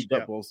lasers, 17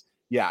 doubles.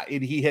 Yeah,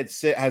 he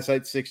has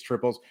had 6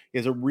 triples. He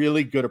has a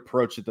really good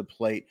approach at the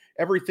plate.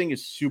 Everything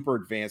is super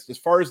advanced. As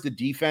far as the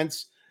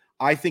defense,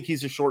 I think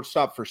he's a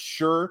shortstop for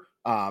sure.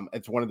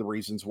 It's one of the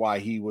reasons why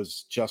he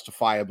was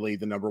justifiably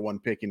the number 1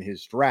 pick in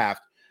his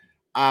draft.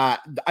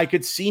 I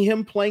could see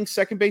him playing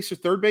second base or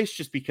third base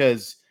just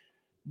because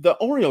the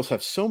Orioles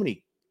have so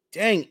many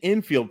dang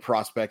infield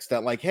prospects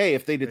that, like, hey,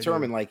 if they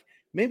determine like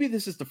maybe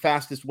this is the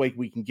fastest way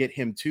we can get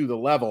him to the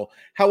level.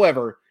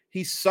 However,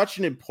 he's such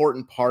an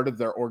important part of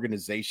their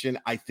organization,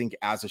 I think,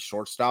 as a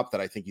shortstop,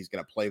 that I think he's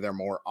going to play there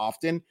more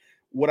often.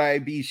 Would I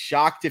be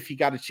shocked if he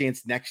got a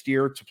chance next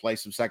year to play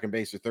some second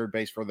base or third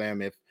base for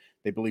them if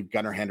they believe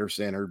Gunnar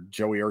Henderson or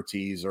Joey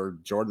Ortiz or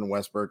Jordan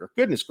Westburg, or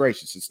goodness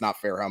gracious, it's not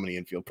fair how many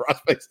infield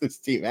prospects this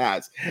team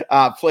has,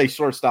 play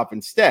shortstop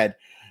instead?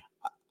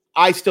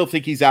 I still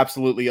think he's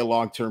absolutely a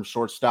long-term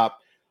shortstop.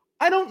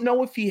 I don't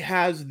know if he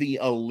has the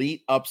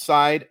elite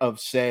upside of,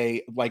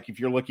 say, like if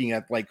you're looking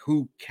at like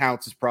who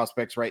counts as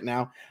prospects right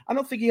now, I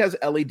don't think he has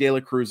Ellie De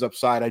La Cruz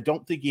upside. I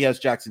don't think he has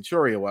Jackson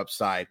Chourio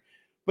upside.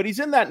 But he's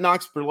in that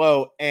Knox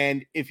below.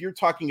 And if you're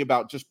talking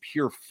about just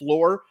pure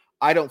floor,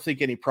 I don't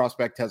think any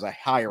prospect has a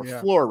higher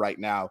floor right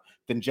now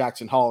than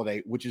Jackson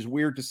Holliday, which is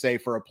weird to say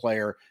for a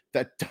player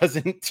that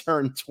doesn't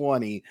turn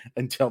 20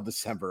 until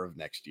December of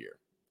next year.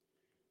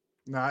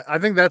 No, I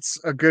think that's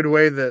a good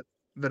way that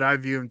I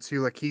view him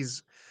too. Like,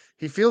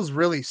 he feels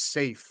really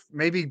safe,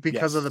 maybe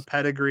because of the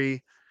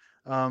pedigree.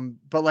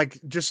 But like,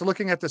 just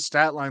looking at the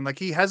stat line, like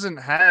he hasn't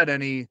had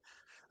any.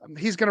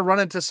 He's going to run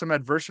into some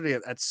adversity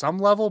at some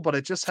level, but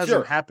it just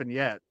hasn't happened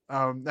yet.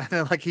 And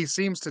like, he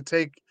seems to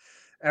take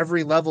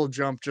every level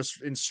jump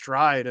just in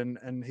stride,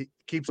 and he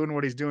keeps doing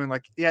what he's doing.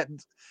 Like, yeah,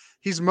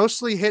 he's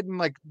mostly hitting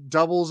like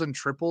doubles and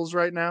triples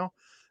right now,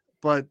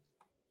 but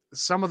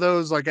some of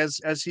those, like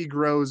as he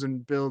grows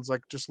and builds,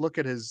 like just look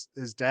at his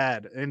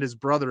dad and his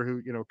brother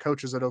who,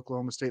 coaches at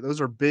Oklahoma State.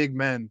 Those are big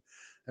men,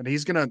 and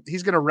he's going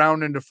to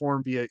round into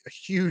form, be a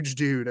huge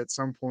dude at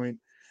some point.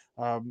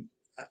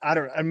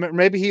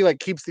 Maybe he like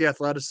keeps the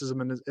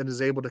athleticism and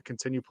is able to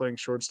continue playing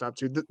shortstop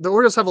too. The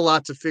Orioles have a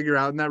lot to figure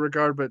out in that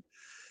regard, but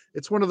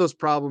it's one of those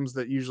problems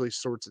that usually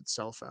sorts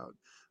itself out.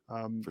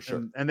 For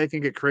sure. And they can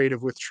get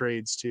creative with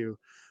trades too.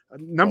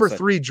 Number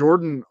 3,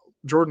 Jordan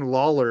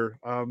Lawler,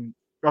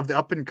 of the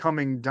up and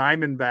coming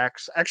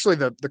Diamondbacks, actually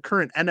the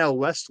current NL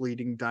West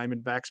leading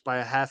Diamondbacks by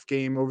a half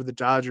game over the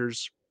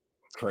Dodgers.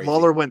 Crazy.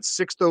 Lawler went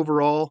 6th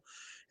overall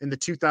in the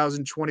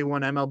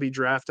 2021 MLB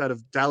draft out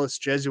of Dallas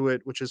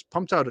Jesuit, which has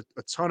pumped out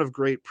a ton of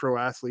great pro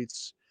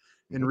athletes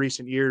in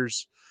recent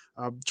years.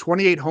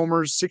 28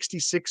 homers,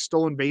 66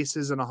 stolen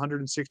bases, and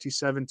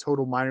 167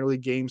 total minor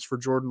league games for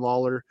Jordan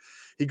Lawlar.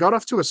 He got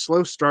off to a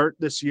slow start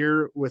this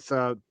year with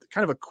kind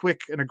of a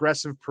quick and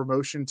aggressive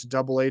promotion to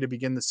Double-A to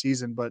begin the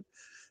season, but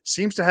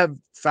seems to have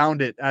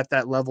found it at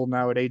that level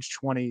now at age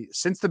 20.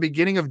 Since the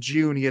beginning of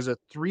June, he has a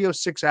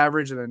 306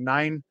 average and a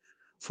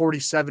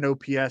 947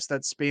 OPS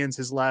that spans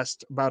his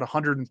last about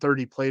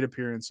 130 plate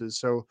appearances.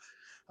 So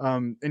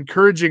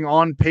encouraging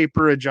on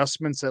paper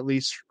adjustments, at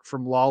least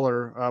from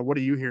Lawlar. What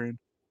are you hearing?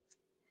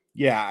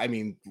 Yeah, I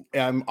mean,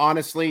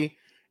 honestly,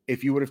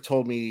 if you would have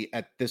told me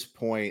at this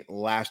point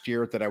last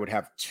year that I would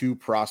have 2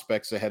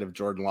 prospects ahead of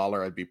Jordan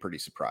Lawlar, I'd be pretty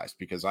surprised,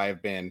 because I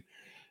have been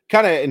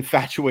kind of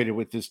infatuated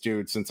with this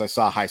dude since I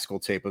saw high school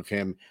tape of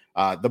him.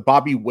 The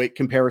Bobby Witt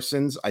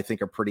comparisons, I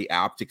think, are pretty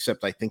apt,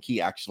 except I think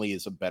he actually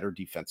is a better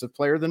defensive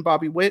player than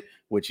Bobby Witt,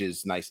 which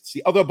is nice to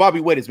see. Although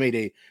Bobby Witt has made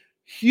a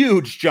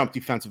huge jump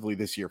defensively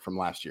this year from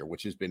last year,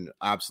 which has been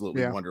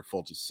absolutely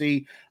wonderful to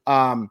see.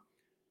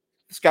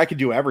 This guy can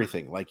do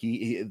everything. Like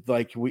he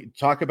like we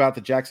talk about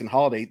the Jackson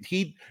Holiday.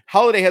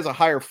 Holiday has a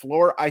higher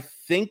floor. I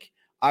think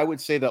I would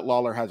say that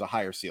Lawlar has a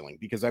higher ceiling,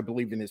 because I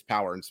believe in his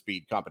power and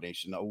speed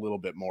combination a little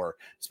bit more,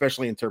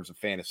 especially in terms of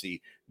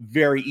fantasy.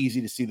 Very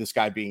easy to see this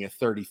guy being a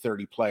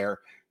 30-30 player.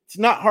 It's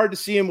not hard to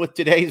see him with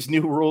today's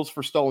new rules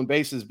for stolen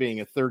bases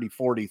being a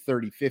 30-40,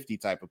 30-50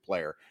 type of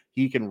player.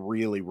 He can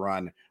really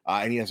run,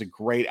 and he has a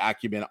great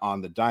acumen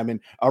on the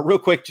diamond. Real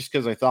quick, just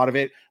because I thought of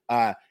it,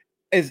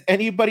 is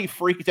anybody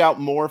freaked out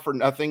more for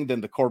nothing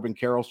than the Corbin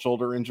Carroll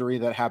shoulder injury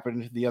that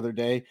happened the other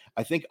day?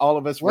 I think all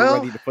of us were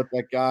ready to put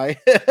that guy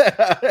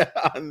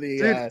on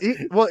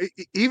the.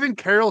 Even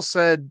Carroll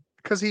said,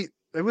 because it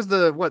was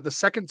the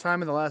second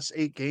time in the last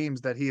 8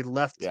 games that he had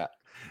left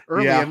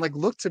early and like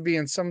looked to be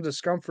in some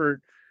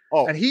discomfort.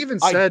 Oh, and he even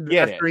said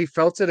after he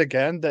felt it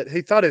again that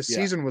he thought his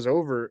season was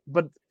over,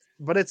 but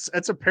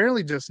it's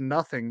apparently just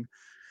nothing,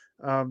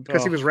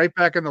 because he was right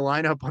back in the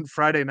lineup on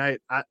Friday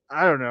night. I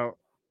don't know.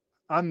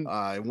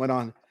 I went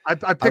on. I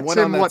picked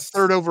him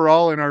third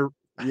overall in our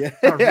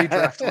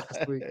redraft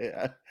last week.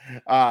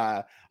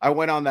 I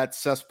went on that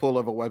cesspool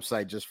of a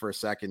website just for a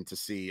second to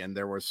see, and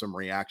there were some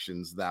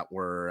reactions that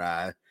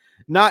were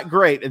not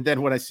great. And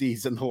then when I see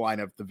he's in the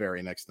lineup the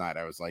very next night,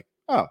 I was like,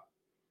 oh,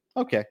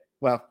 okay,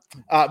 well.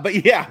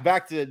 But yeah,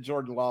 back to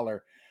Jordan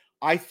Lawlar.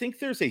 I think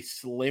there's a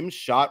slim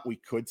shot we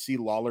could see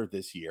Lawlar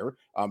this year,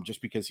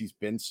 just because he's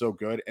been so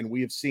good, and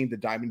we have seen the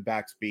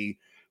Diamondbacks be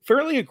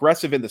fairly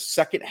aggressive in the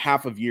second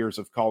half of years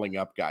of calling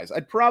up guys.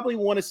 I'd probably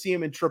want to see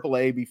him in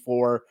AAA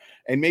before,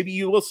 and maybe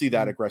you will see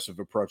that aggressive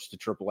approach to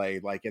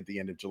AAA like at the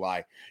end of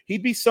July.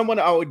 He'd be someone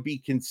I would be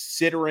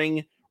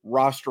considering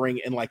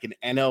rostering in like an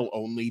NL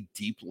only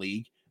deep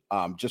league,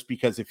 just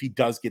because if he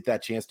does get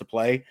that chance to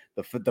play,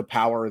 the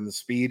power and the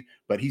speed,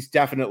 but he's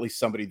definitely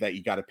somebody that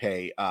you got to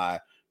pay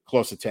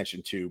close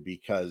attention to,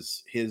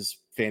 because his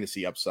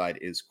fantasy upside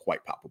is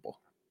quite palpable.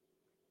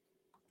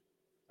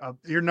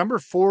 Your number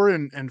 4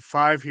 and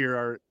 5 here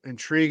are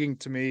intriguing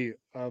to me.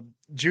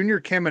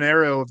 Junior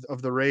Caminero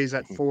of the Rays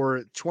at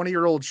 4,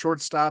 20-year-old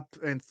shortstop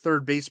and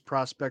third base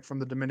prospect from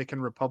the Dominican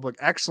Republic.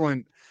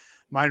 Excellent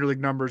minor league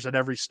numbers at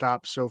every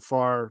stop so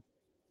far.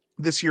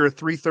 This year, a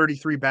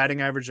 333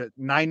 batting average at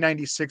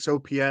 996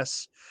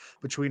 OPS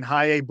between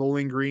High A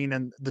Bowling Green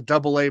and the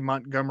Double-A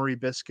Montgomery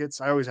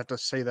Biscuits. I always have to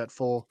say that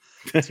full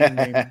team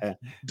name.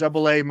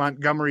 Double-A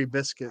Montgomery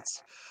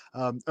Biscuits.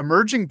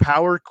 Emerging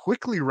power,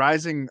 quickly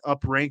rising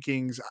up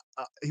rankings.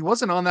 He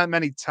wasn't on that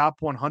many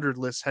top 100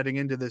 lists heading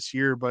into this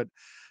year, but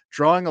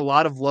drawing a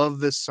lot of love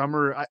this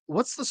summer.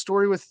 What's the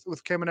story with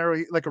Caminero?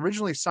 He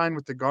originally signed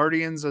with the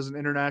Guardians as an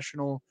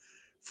international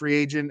free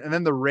agent, and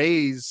then the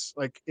Rays,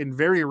 like in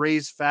very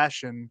Rays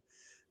fashion,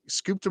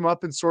 scooped him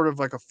up in sort of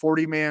like a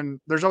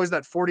 40-man. There's always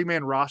that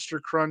 40-man roster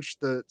crunch,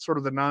 the sort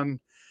of the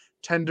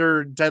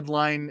non-tender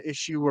deadline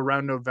issue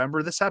around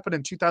November. This happened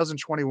in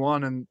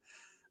 2021, and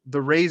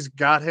the Rays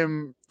got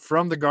him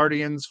from the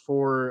Guardians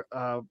for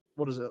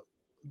what is it?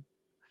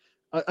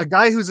 A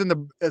guy who's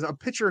a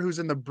pitcher who's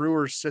in the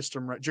Brewers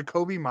system, right?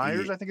 Jacoby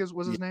Myers, I think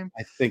was his name.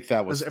 I think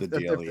that was the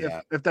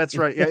deal. If that's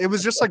right. Yeah. It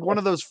was just like one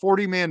of those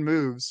 40-man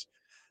moves,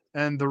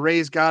 and the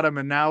Rays got him.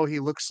 And now he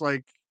looks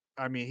like,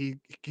 I mean,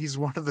 he's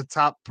one of the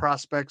top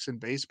prospects in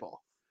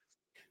baseball.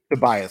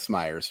 Tobias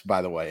Myers,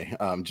 by the way.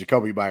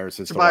 Jacoby Myers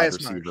is the wide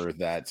receiver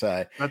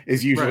that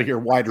is usually your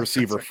wide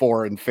receiver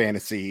 4 in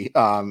fantasy.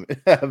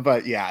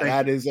 But yeah,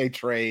 that is a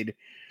trade.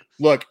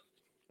 Look,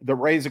 the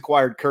Rays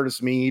acquired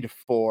Curtis Mead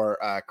for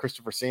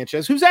Christopher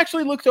Sanchez, who's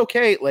actually looked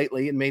okay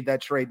lately and made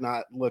that trade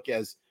not look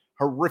as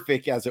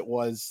horrific as it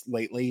was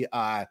lately.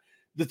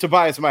 The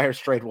Tobias Myers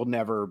trade will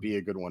never be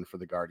a good one for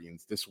the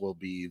Guardians. This will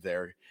be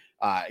their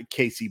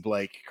Casey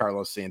Blake,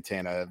 Carlos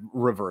Santana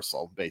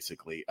reversal,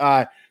 basically.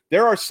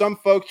 There are some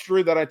folks,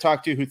 Drew, that I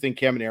talk to who think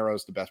Caminero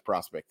is the best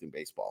prospect in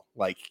baseball.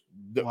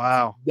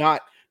 Wow.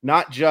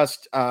 Not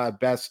just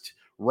best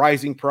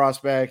rising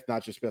prospect,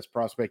 not just best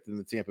prospect in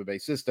the Tampa Bay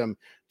system,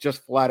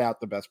 just flat out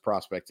the best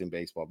prospect in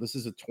baseball. This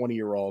is a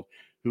 20-year-old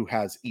who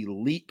has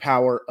elite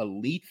power,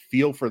 elite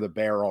feel for the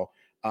barrel.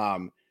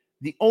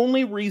 The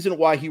only reason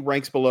why he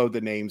ranks below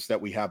the names that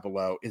we have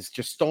below is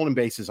just stolen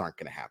bases aren't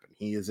going to happen.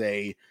 He is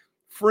a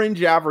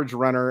fringe average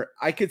runner.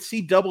 I could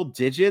see double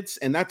digits,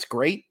 and that's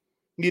great,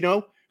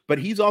 but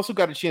he's also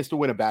got a chance to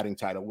win a batting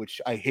title, which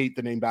I hate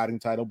the name batting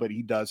title, but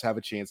he does have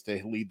a chance to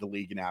lead the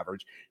league in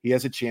average. He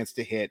has a chance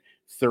to hit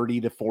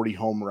 30 to 40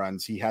 home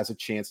runs. He has a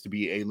chance to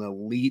be an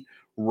elite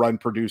run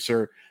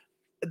producer.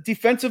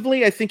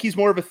 Defensively, I think he's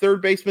more of a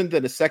third baseman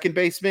than a second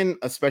baseman,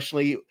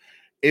 especially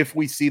if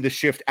we see the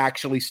shift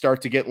actually start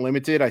to get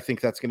limited. I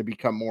think that's going to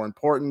become more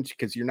important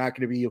because you're not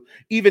going to be,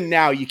 even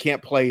now, you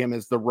can't play him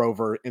as the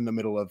rover in the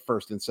middle of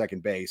first and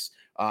second base.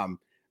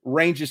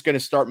 Range is going to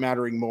start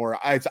mattering more.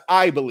 As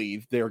I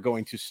believe they're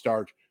going to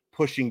start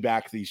pushing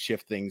back these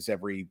shift things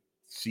every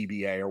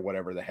CBA or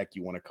whatever the heck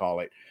you want to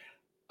call it.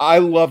 I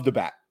love the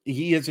bat.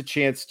 He has a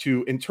chance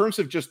to, in terms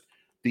of just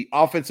the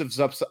offensive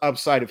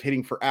upside of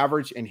hitting for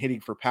average and hitting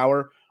for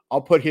power,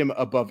 I'll put him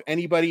above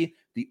anybody.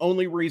 The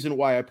only reason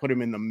why I put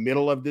him in the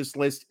middle of this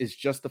list is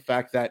just the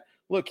fact that,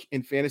 look,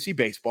 in fantasy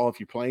baseball, if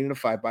you're playing in a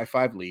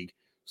 5x5 league,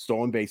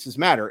 stolen bases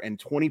matter. And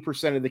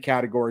 20% of the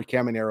category,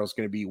 Caminero is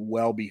going to be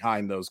well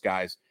behind those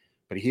guys.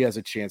 But he has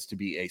a chance to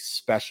be a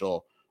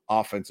special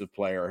offensive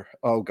player.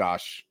 Oh,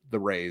 gosh, the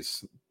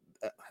Rays.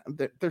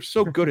 They're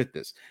so good at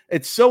this.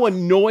 It's so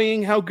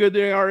annoying how good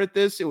they are at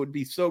this. It would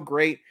be so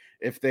great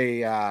if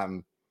they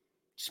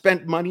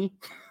spent money.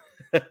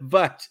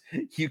 But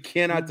you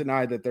cannot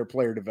deny that their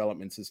player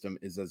development system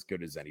is as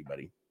good as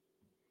anybody.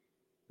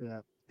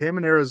 Yeah.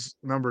 Caminero's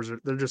numbers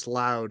they're just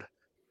loud.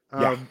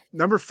 Yeah.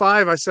 Number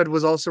 5, I said,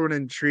 was also an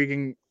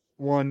intriguing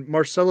one.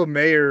 Marcelo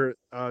Meyer,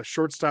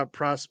 shortstop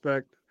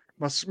prospect.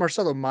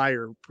 Marcelo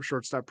Meyer,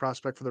 shortstop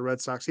prospect for the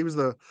Red Sox. He was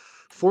the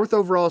 4th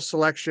overall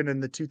selection in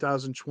the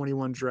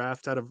 2021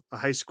 draft out of a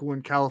high school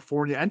in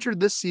California. Entered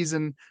this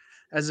season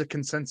as a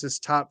consensus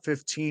top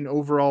 15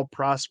 overall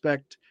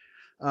prospect.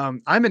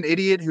 I'm an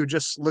idiot who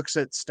just looks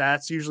at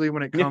stats usually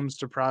when it comes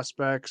to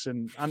prospects,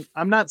 and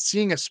I'm not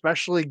seeing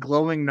especially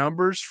glowing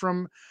numbers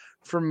from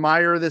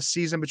Meyer this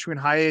season between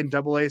high A and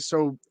double A.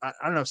 So I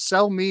don't know,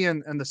 sell me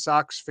and the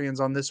Sox fans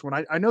on this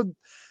one. I know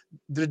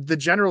the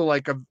general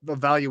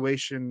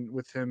evaluation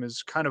with him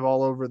is kind of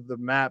all over the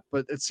map,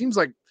 but it seems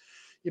like,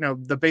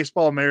 the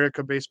Baseball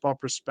America, Baseball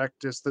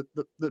Prospectus,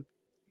 the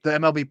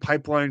MLB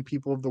pipeline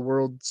people of the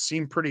world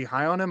seem pretty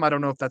high on him. I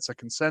don't know if that's a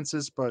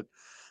consensus, but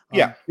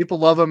yeah, people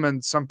love him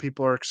and some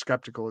people are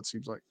skeptical, it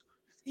seems like.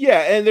 Yeah,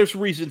 and there's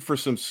reason for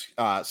some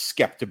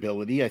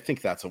skeptibility. I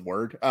think that's a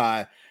word.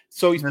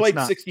 So he's played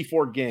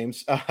 64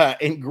 games.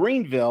 In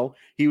Greenville,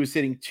 he was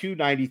hitting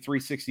 290,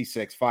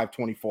 366,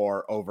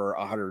 524 over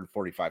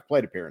 145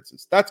 plate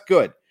appearances. That's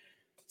good.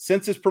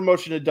 Since his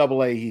promotion to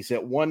Double A, he's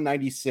at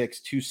 196,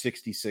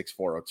 266,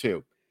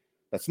 402.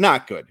 That's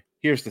not good.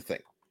 Here's the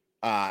thing.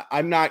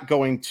 I'm not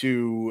going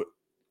to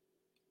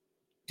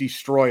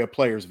destroy a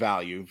player's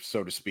value,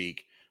 so to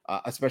speak,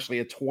 especially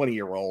a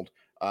 20-year-old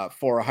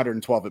for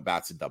 112 at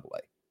bats in Double A.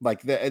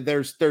 Like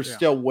there's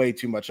still way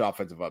too much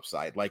offensive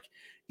upside. Like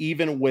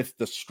even with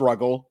the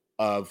struggle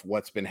of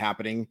what's been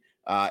happening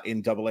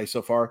in Double A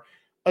so far,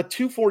 a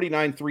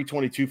 249,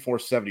 322,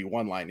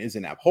 471 line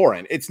isn't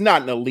abhorrent. It's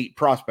not an elite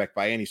prospect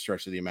by any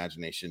stretch of the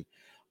imagination.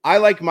 I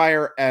like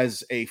Meyer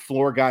as a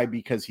floor guy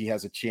because he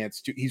has a chance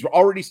to, he's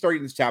already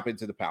starting to tap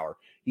into the power.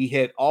 He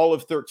hit all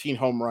of 13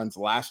 home runs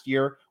last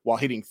year while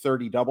hitting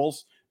 30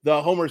 doubles.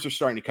 The homers are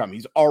starting to come.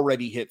 He's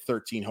already hit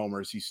 13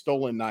 homers. He's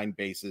stolen 9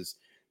 bases.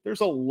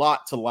 There's a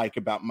lot to like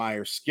about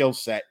Meyer's skill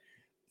set.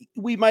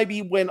 We might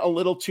be went a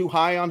little too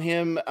high on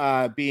him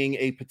being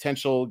a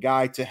potential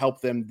guy to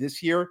help them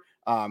this year.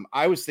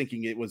 I was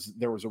thinking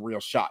there was a real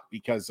shot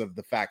because of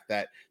the fact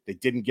that they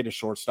didn't get a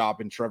shortstop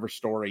in Trevor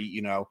Story.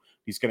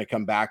 He's going to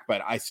come back,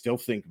 but I still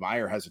think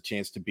Meyer has a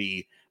chance to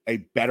be a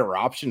better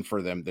option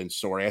for them than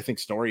Story. I think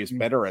Story is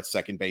better at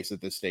second base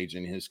at this stage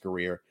in his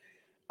career.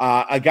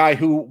 A guy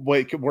who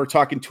we're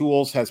talking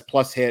tools, has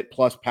plus hit,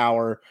 plus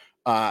power,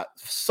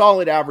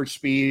 solid average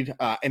speed,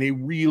 and a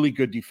really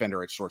good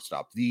defender at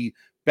shortstop. The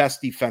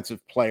best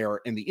defensive player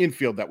in the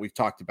infield that we've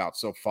talked about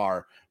so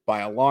far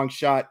by a long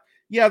shot.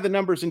 Yeah, the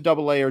numbers in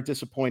Double A are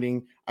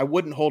disappointing. I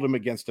wouldn't hold him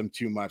against him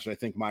too much. I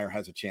think Meyer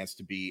has a chance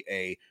to be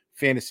a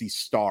fantasy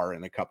star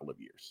in a couple of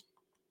years.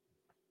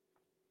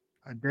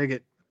 I dig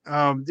it.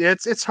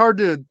 It's hard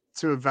to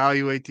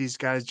evaluate these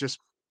guys just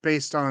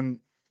based on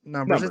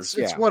numbers.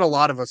 It's what a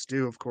lot of us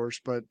do, of course,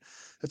 but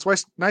it's why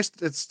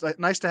it's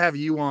nice to have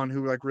you on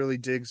who really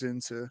digs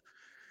into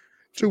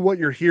what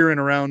you're hearing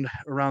around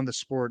the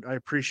sport. I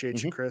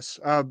appreciate you, Chris.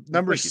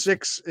 Number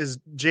 6 is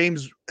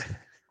James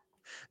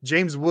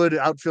Wood,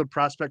 outfield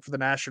prospect for the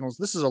Nationals.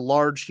 This is a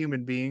large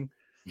human being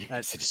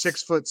at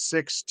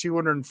 6'6",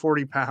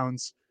 240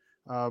 pounds.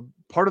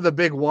 Part of the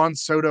big Juan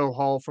Soto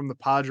haul from the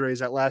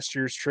Padres at last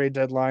year's trade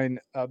deadline.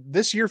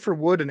 This year for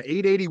Wood, an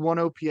 881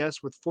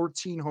 OPS with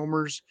 14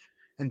 homers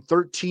and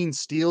 13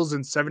 steals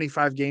in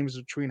 75 games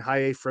between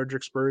high A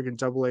Fredericksburg and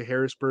double A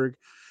Harrisburg.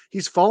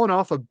 He's fallen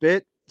off a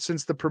bit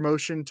since the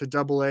promotion to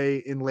double A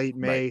in late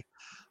May,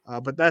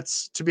 but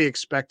that's to be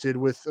expected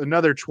with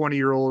another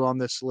 20-year-old on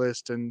this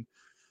list. And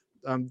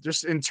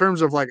Just in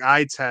terms of like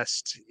eye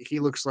test, he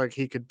looks like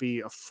he could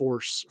be a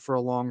force for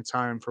a long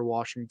time for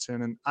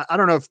Washington. And I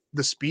don't know if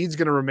the speed's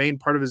going to remain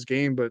part of his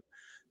game, but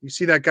you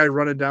see that guy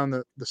running down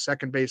the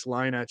second base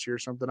line at you or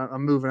something.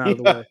 I'm moving out of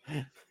the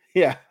way.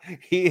 Yeah,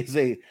 he is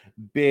a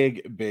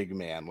big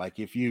man. Like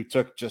if you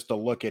took just a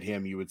look at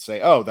him, you would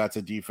say, "Oh, that's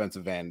a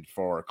defensive end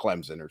for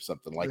Clemson or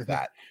something like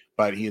that."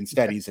 But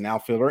he's an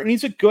outfielder, and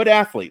he's a good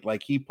athlete.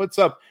 Like he puts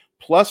up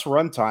plus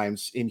run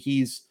times, and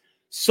he's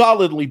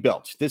solidly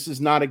built. This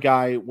is not a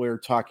guy we're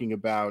talking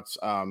about.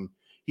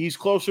 He's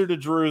closer to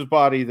Drew's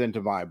body than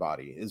to my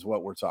body, is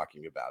what we're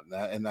talking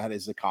about, and that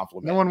is a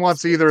compliment. No one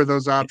wants either of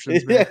those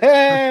options.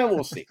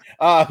 We'll see.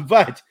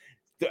 But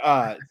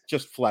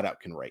just flat out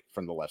can rake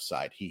from the left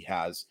side. He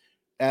has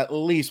at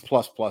least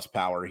plus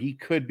power. He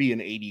could be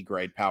an 80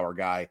 grade power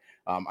guy.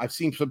 I've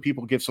seen some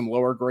people give some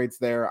lower grades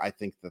there. I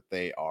think that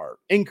they are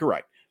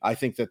incorrect. I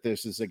think that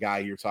this is a guy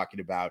you're talking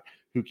about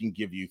who can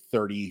give you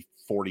 30,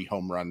 40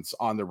 home runs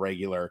on the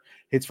regular,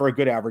 hits for a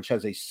good average,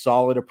 has a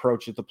solid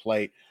approach at the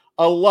plate,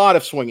 a lot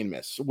of swing and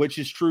miss, which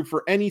is true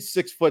for any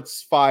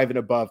 6'5" and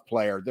above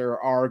player. There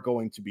are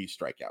going to be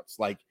strikeouts.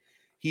 Like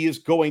he is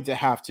going to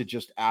have to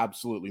just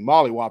absolutely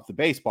mollywop the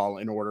baseball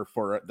in order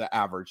for the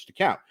average to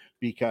count,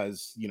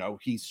 because,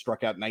 he's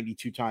struck out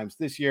 92 times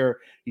this year.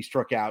 He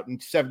struck out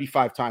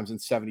 75 times in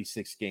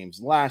 76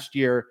 games last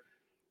year.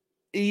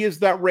 He is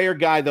that rare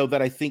guy, though,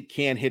 that I think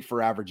can hit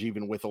for average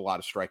even with a lot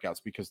of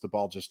strikeouts, because the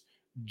ball just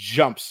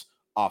jumps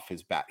off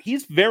his bat.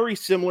 He's very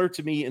similar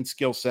to me in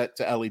skill set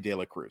to Elly De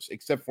La Cruz,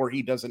 except for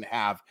he doesn't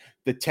have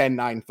the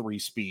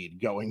 10.93 speed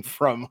going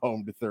from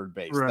home to third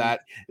base. Right.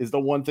 That is the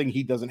one thing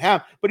he doesn't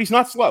have, but he's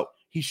not slow.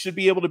 He should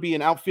be able to be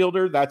an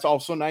outfielder. That's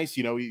also nice.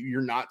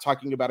 You're not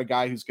talking about a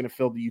guy who's going to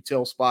fill the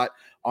util spot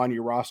on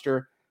your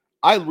roster.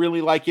 I really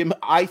like him.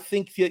 I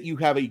think that you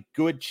have a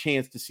good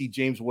chance to see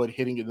James Wood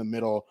hitting in the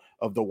middle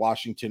of the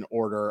Washington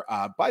order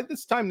by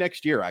this time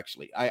next year,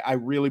 actually. I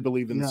really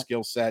believe in the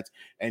skill set,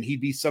 and he'd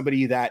be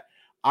somebody that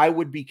I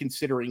would be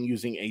considering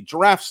using a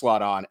draft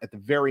slot on at the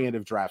very end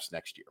of drafts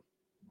next year.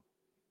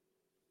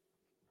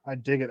 I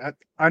dig it.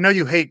 I know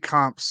you hate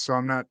comps, so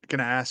I'm not going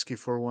to ask you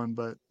for one,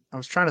 but I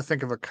was trying to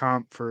think of a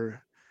comp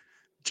for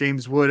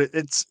James Wood.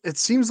 It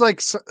seems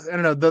like, I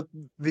don't know,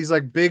 these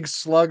like big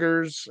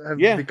sluggers have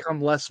become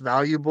less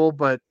valuable,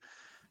 but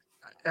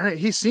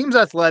he seems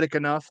athletic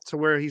enough to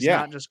where he's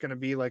not just going to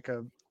be like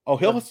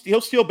he'll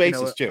steal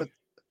bases too.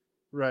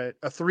 Right.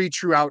 A 3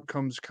 true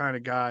outcomes kind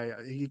of guy.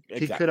 He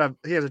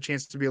has a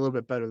chance to be a little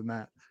bit better than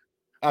that.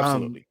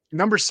 Absolutely.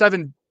 Number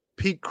 7,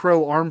 Pete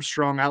Crow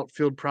Armstrong,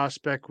 outfield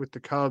prospect with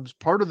the Cubs.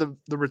 Part of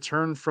the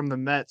return from the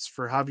Mets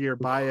for Javier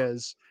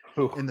Baez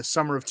in the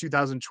summer of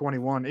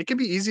 2021. It can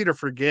be easy to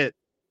forget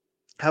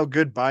how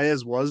good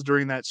Baez was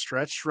during that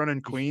stretch run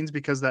in Queens,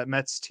 because that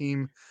Mets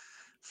team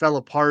fell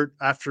apart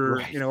after,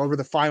 over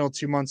the final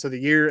 2 months of the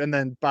year. And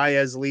then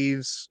Baez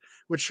leaves,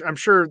 which I'm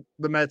sure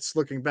the Mets,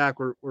 looking back,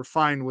 were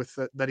fine with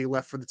that he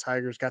left for the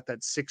Tigers, got that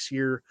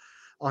 6-year,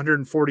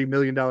 $140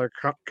 million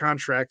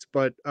contract.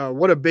 But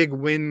what a big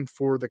win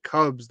for the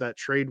Cubs that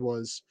trade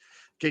was,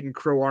 getting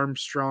Crow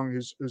Armstrong,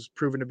 who's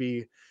proven to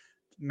be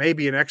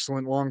maybe an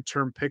excellent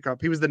long-term pickup.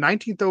 He was the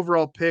 19th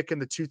overall pick in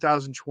the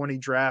 2020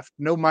 draft.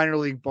 No minor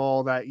league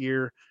ball that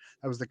year.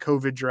 That was the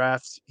COVID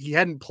draft. He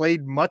hadn't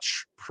played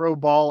much pro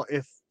ball,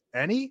 if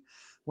any,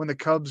 when the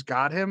Cubs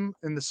got him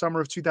in the summer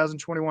of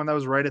 2021. That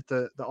was right at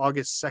the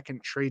August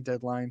 2nd trade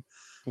deadline.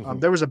 Mm-hmm.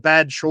 There was a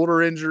bad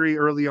shoulder injury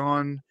early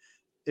on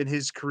in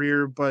his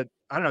career, but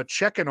I don't know,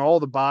 checking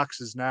all the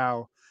boxes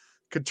now,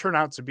 could turn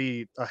out to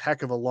be a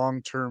heck of a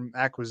long-term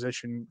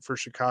acquisition for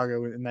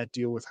Chicago in that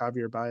deal with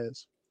Javier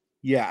Baez.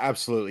 Yeah,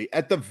 absolutely.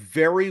 At the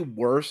very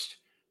worst,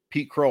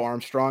 Pete Crow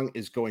Armstrong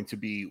is going to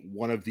be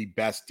one of the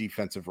best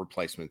defensive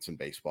replacements in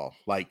baseball.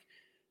 Like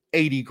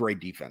 80 grade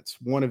defense,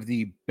 one of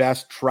the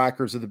best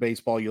trackers of the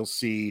baseball you'll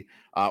see.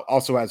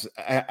 Also has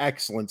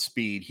excellent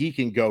speed. He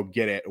can go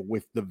get it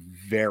with the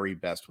very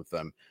best with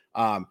them.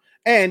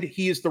 And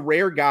he is the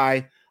rare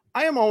guy.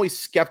 I am always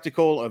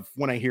skeptical of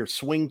when I hear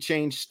swing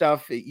change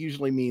stuff. It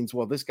usually means,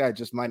 well, this guy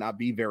just might not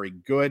be very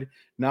good.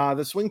 Nah,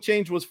 the swing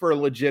change was for a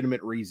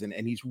legitimate reason,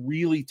 and he's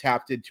really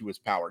tapped into his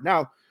power.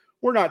 Now,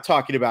 we're not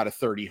talking about a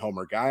 30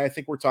 homer guy. I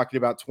think we're talking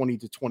about 20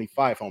 to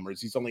 25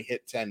 homers. He's only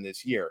hit 10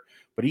 this year,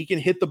 but he can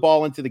hit the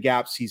ball into the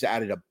gaps. He's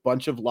added a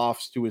bunch of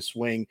lofts to his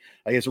swing.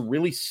 He has a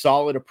really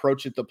solid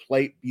approach at the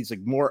plate. He's like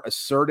more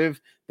assertive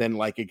than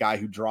like a guy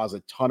who draws a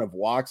ton of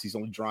walks. He's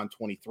only drawn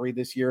 23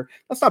 this year.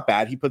 That's not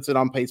bad. He puts it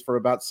on pace for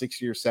about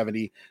 60 or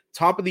 70.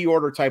 Top of the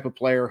order type of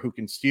player who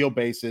can steal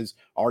bases.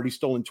 Already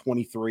stolen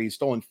 23,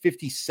 stolen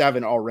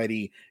 57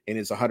 already in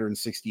his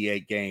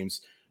 168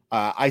 games.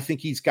 I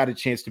think he's got a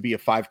chance to be a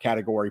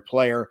 5-category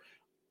player.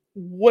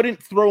 Wouldn't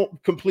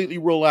completely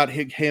rule out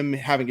him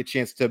having a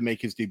chance to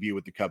make his debut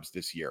with the Cubs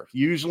this year.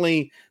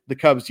 Usually, the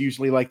Cubs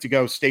like to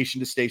go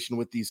station to station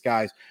with these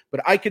guys.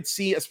 But I could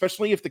see,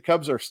 especially if the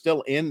Cubs are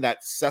still in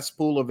that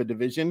cesspool of a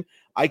division,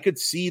 I could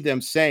see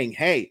them saying,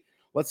 hey,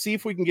 let's see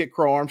if we can get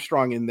Crow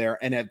Armstrong in there.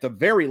 And at the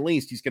very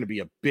least, he's going to be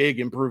a big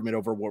improvement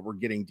over what we're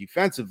getting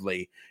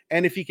defensively.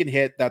 And if he can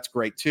hit, that's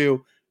great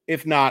too.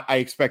 If not, I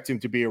expect him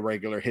to be a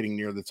regular hitting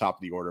near the top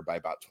of the order by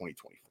about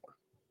 2024.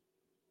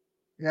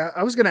 Yeah,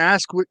 I was going to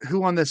ask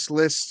who on this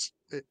list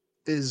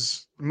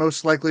is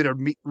most likely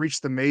to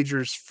reach the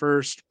majors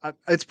first.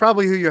 It's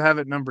probably who you have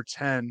at number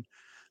 10.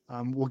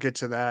 We'll get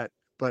to that.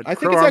 But I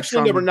think it's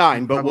actually number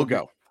 9, but we'll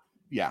go.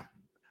 Yeah.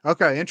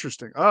 Okay,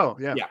 interesting. Oh,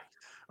 yeah. Yeah.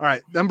 All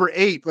right, number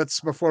 8.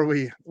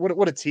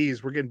 What a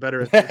tease. We're getting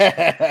better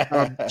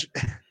at this.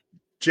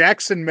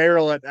 Jackson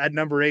Merrill at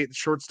number 8, the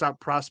shortstop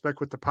prospect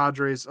with the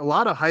Padres. A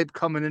lot of hype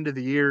coming into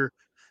the year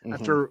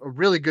after a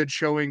really good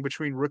showing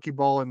between rookie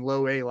ball and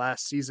low A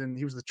last season.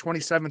 He was the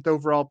 27th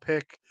overall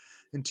pick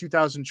in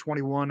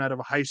 2021 out of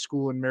a high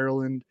school in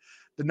Maryland.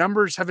 The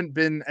numbers haven't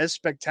been as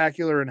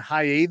spectacular in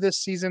high A this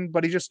season,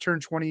 but he just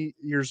turned 20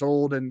 years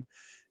old. And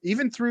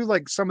even through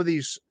like some of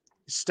these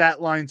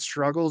stat line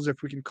struggles,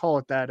 if we can call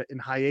it that, in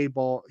high A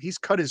ball, he's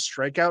cut his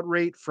strikeout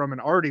rate from an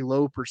already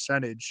low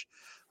percentage.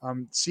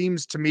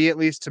 Seems to me at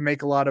least to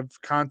make a lot of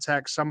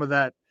contact, some of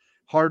that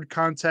hard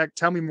contact.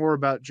 Tell me more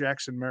about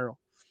Jackson Merrill.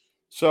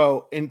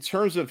 So in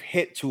terms of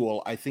hit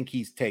tool, I think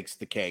he takes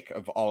the cake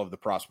of all of the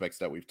prospects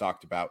that we've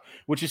talked about,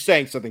 which is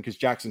saying something because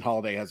Jackson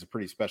Holliday has a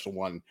pretty special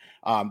one.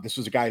 This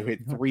was a guy who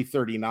hit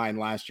 339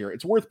 last year.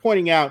 It's worth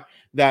pointing out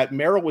that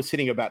Merrill was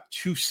hitting about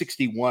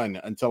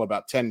 261 until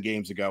about 10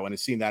 games ago and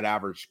has seen that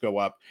average go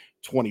up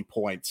 20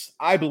 points.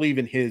 I believe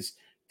in his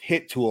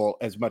hit tool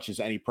as much as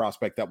any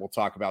prospect that we'll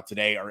talk about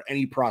today or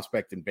any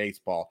prospect in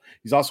baseball.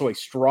 He's also a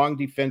strong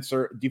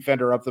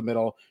defender up the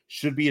middle,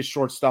 should be a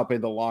shortstop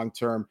in the long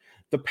term.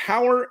 The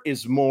power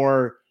is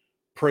more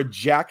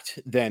project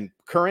than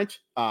current.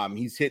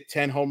 He's hit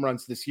 10 home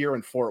runs this year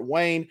in Fort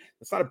Wayne.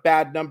 That's not a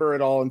bad number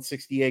at all in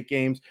 68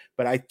 games,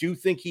 but I do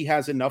think he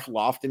has enough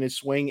loft in his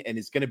swing and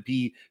is going to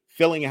be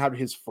filling out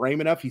his frame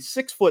enough. He's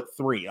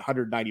 6'3",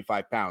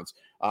 195 pounds.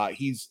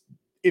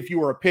 If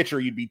you were a pitcher,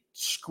 you'd be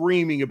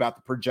screaming about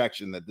the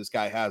projection that this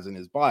guy has in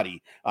his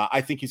body.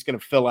 I think he's going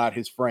to fill out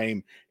his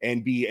frame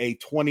and be a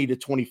 20 to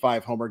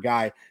 25 homer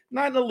guy.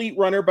 Not an elite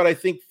runner, but I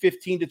think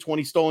 15 to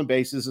 20 stolen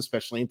bases,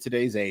 especially in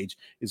today's age,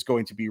 is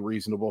going to be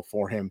reasonable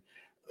for him.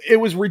 It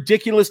was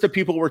ridiculous that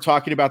people were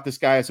talking about this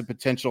guy as a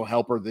potential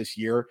helper this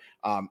year.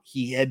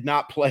 He had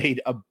not played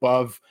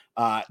above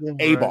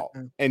A ball,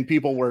 and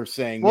people were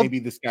saying maybe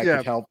this guy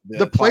could help.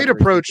 The plate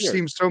approach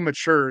seems so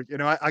mature.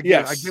 I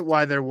get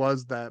why there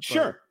was that.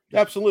 Sure,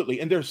 absolutely.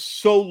 And there's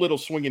so little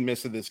swing and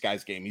miss in this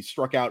guy's game. He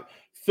struck out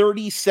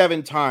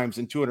 37 times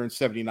in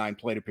 279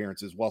 plate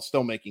appearances while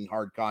still making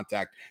hard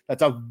contact.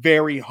 That's a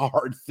very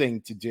hard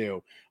thing to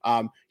do.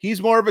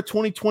 He's more of a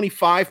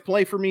 2025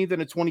 play for me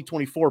than a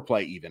 2024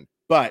 play even.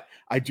 But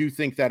I do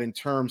think that in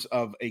terms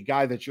of a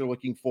guy that you're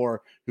looking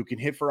for who can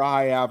hit for a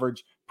high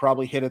average,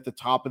 probably hit at the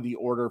top of the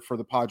order for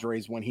the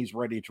Padres when he's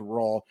ready to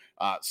roll,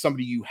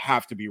 somebody you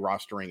have to be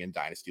rostering in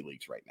dynasty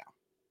leagues right now.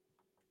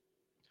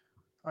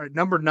 All right,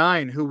 number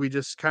 9, who we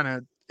just kind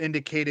of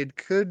indicated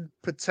could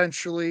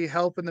potentially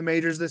help in the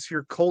majors this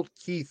year, Colt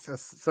Keith, a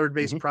third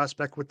base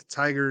prospect with the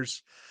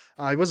Tigers.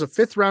 He was a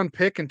 5th-round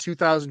pick in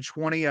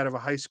 2020 out of a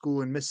high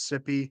school in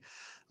Mississippi.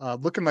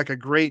 Looking like a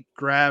great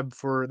grab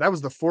that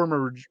was the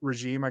former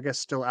regime, I guess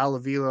still Al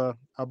Avila,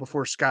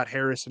 before Scott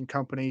Harris and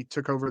company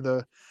took over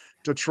the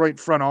Detroit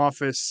front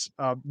office.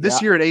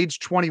 This year at age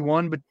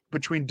 21, but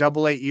between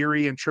AA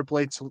Erie and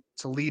AAA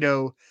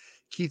Toledo,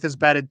 Keith has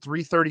batted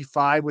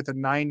 .335 with a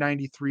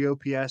 .993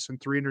 OPS and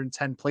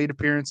 310 plate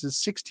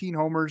appearances, 16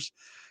 homers,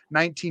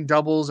 19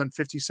 doubles, and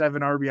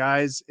 57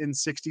 RBIs in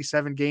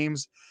 67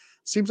 games.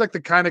 Seems like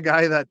the kind of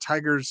guy that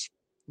Tigers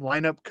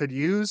lineup could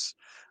use.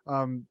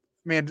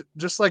 Man,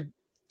 just like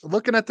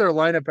looking at their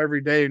lineup every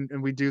day,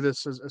 and we do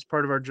this as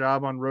part of our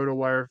job on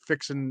RotoWire,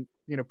 fixing,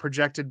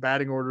 projected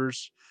batting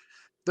orders.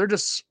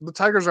 The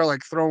Tigers are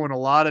like throwing a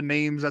lot of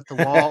names at the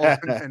wall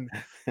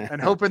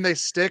and hoping they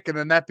stick, and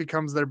then that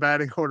becomes their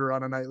batting order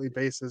on a nightly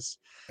basis.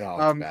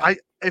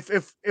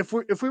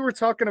 If we were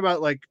talking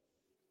about like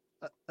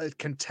a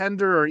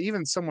contender or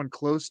even someone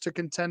close to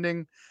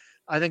contending,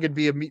 I think it'd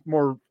be a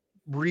more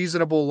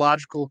reasonable,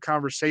 logical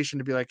conversation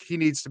to be like, he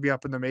needs to be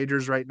up in the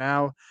majors right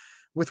now.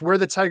 With where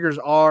the Tigers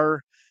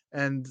are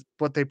and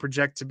what they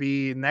project to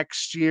be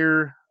next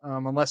year,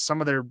 unless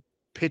some of their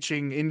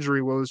pitching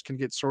injury woes can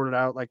get sorted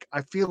out, like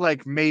I feel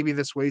like maybe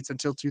this waits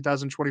until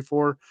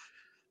 2024.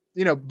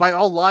 By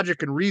all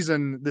logic and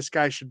reason, this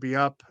guy should be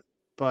up,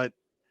 but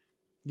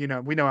we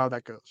know how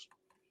that goes.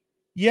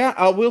 Yeah,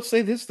 I will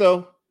say this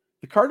though.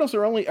 The Cardinals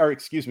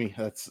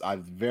that's a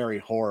very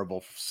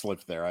horrible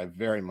slip there. I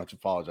very much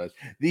apologize.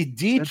 The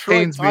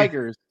Detroit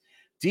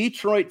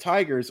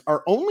Tigers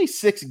are only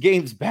 6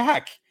 games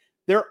back.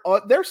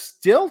 They're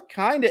still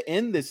kind of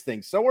in this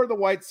thing. So are the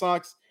White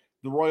Sox.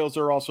 The Royals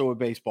are also a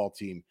baseball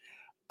team.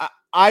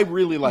 I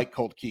really like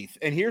Colt Keith.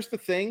 And here's the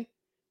thing.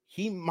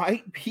 He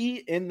might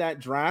be in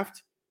that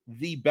draft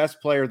the best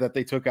player that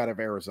they took out of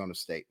Arizona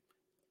State.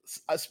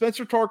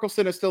 Spencer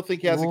Torkelson, I still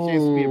think he has a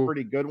chance to be a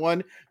pretty good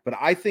one, but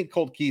I think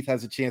Colt Keith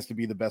has a chance to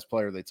be the best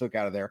player they took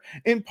out of there,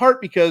 in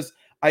part because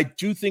I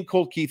do think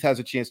Colt Keith has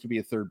a chance to be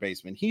a third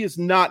baseman. He is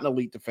not an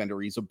elite defender.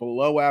 He's a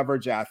below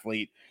average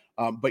athlete,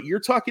 but you're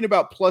talking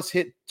about plus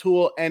hit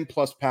tool and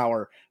plus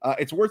power.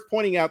 It's worth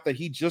pointing out that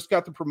he just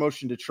got the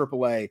promotion to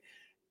AAA.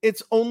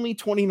 It's only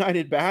 29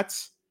 at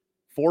bats,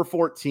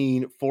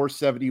 414,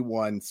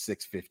 471,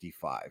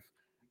 655.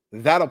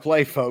 That'll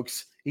play,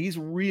 folks. He's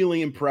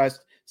really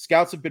impressed.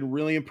 Scouts have been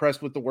really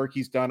impressed with the work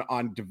he's done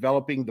on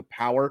developing the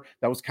power.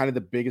 That was kind of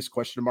the biggest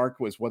question mark,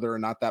 was whether or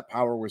not that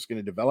power was going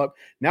to develop.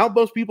 Now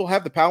most people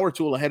have the power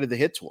tool ahead of the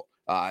hit tool.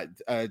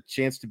 A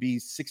chance to be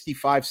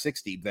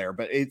 65-60 there,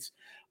 but it's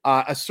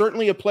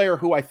certainly a player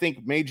who I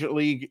think major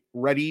league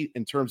ready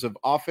in terms of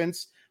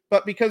offense.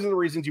 But because of the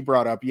reasons you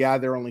brought up, yeah,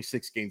 they're only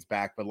 6 games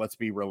back, but let's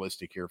be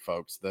realistic here,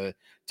 folks. The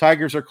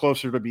Tigers are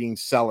closer to being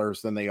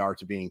sellers than they are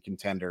to being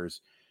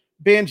contenders.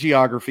 Band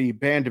geography,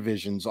 band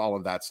divisions, all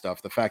of that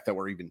stuff. The fact that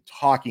we're even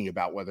talking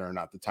about whether or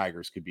not the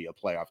Tigers could be a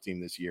playoff team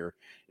this year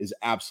is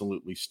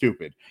absolutely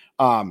stupid.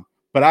 But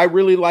I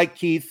really like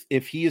Keith.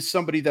 If he is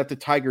somebody that the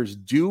Tigers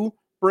do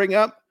bring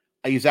up,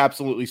 he's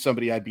absolutely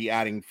somebody I'd be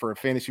adding for a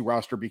fantasy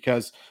roster,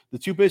 because the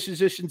two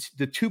positions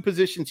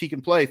he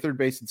can play, third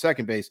base and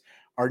second base,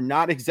 are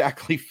not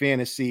exactly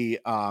fantasy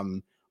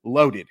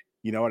loaded.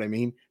 You know what I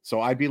mean? So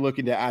I'd be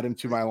looking to add him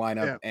to my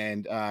lineup,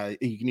 and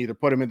you can either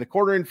put him in the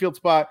corner infield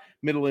spot,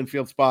 middle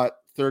infield spot,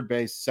 third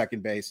base,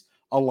 second base.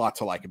 A lot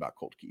to like about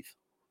Colt Keith.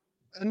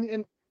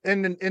 And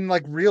in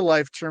like real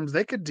life terms,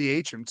 they could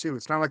DH him too.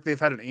 It's not like they've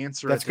had an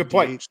answer. That's at a good the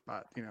point. DH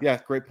spot, you know? Yeah,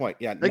 great point.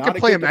 Yeah, they could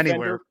play him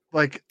anywhere.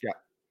 Like,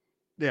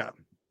 yeah.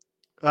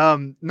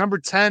 Number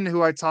 10,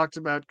 who I talked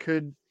about,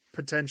 could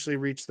potentially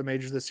reach the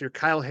majors this year.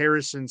 Kyle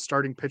Harrison,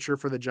 starting pitcher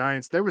for the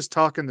Giants. There was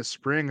talk in the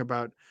spring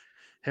about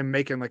him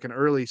making like an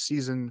early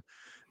season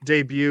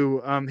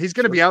debut. He's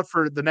going to be out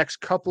for the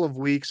next couple of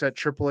weeks at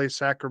AAA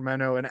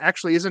Sacramento, and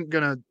actually isn't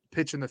going to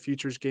pitch in the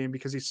Futures game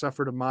because he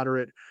suffered a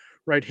moderate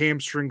right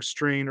hamstring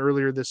strain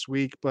earlier this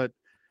week. But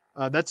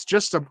that's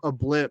just a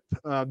blip.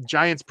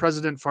 Giants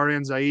president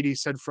Farhan Zaidi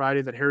said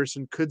Friday that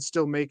Harrison could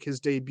still make his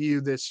debut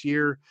this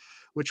year,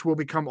 which will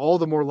become all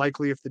the more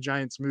likely if the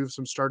Giants move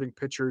some starting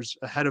pitchers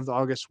ahead of the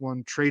August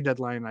 1 trade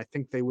deadline. I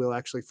think they will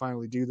actually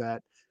finally do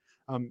that.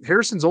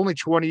 Harrison's only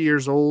 20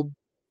 years old,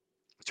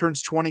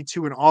 turns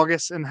 22 in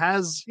August, and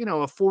has, a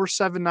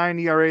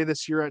 4.79 ERA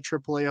this year at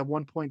AAA, a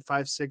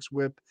 1.56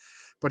 whip,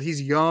 but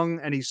he's young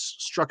and he's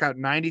struck out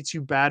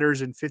 92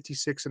 batters in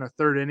 56 and a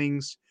third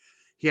innings.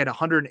 He had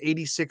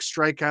 186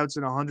 strikeouts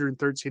in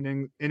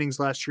 113 innings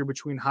last year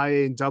between high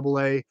A and double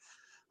A.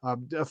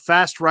 A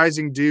fast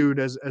rising dude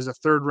as a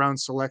third round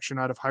selection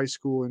out of high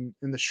school in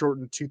the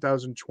shortened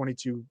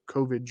 2022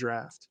 COVID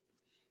draft.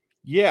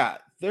 Yeah,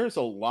 there's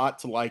a lot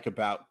to like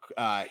about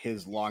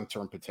his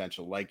long-term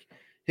potential. Like,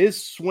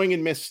 his swing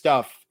and miss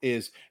stuff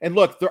is, and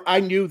look, I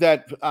knew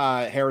that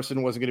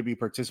Harrison wasn't going to be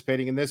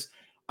participating in this.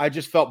 I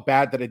just felt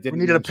bad that I didn't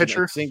need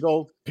a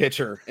single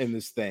pitcher in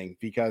this thing,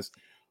 because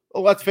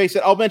let's face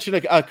it, I'll mention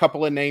a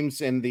couple of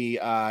names in the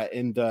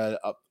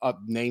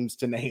names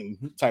to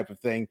name type of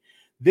thing.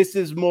 This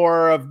is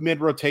more of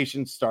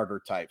mid-rotation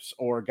starter types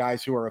or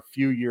guys who are a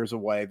few years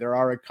away. There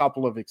are a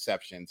couple of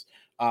exceptions.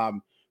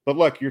 But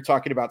look, you're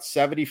talking about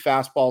 70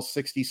 fastball,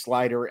 60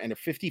 slider, and a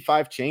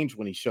 55 change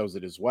when he shows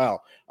it as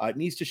well. It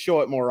needs to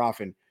show it more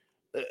often.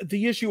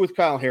 The issue with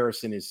Kyle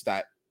Harrison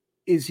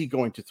is he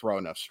going to throw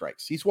enough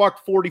strikes? He's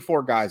walked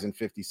 44 guys in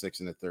 56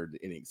 in the third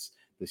innings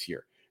this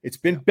year. It's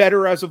been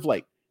better as of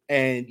late.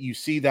 And you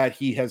see that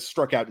he has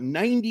struck out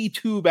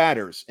 92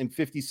 batters in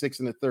 56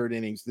 in the third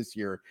innings this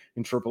year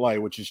in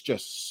AAA, which is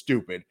just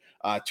stupid.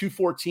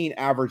 214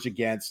 average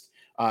against.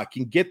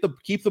 Can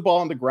keep the ball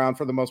on the ground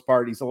for the most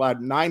part. He's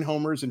allowed 9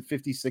 homers and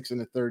 56 in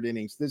the third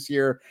innings this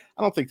year.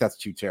 I don't think that's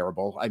too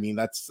terrible. I mean,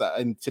 that's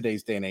in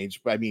today's day and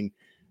age. But I mean,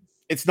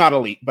 it's not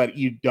elite, but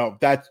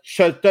that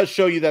does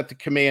show you that the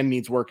command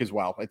needs work as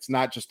well. It's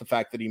not just the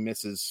fact that he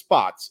misses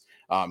spots.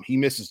 He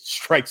misses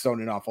strike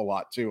zone an awful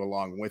lot too,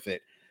 along with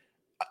it.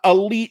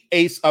 Elite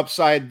ace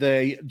upside.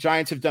 The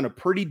Giants have done a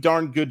pretty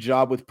darn good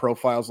job with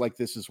profiles like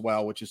this as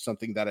well, which is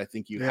something that I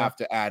think you have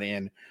to add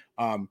in.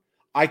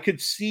 I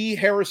could see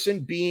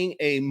Harrison being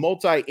a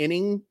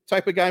multi-inning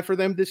type of guy for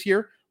them this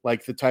year,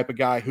 like the type of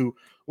guy who,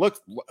 look,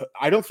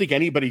 I don't think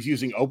anybody's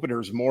using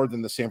openers more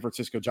than the San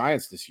Francisco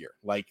Giants this year.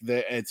 Like,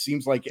 it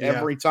seems like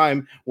every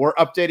time we're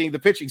updating the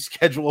pitching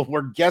schedule,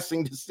 we're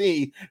guessing to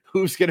see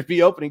who's going to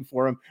be opening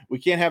for him. We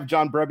can't have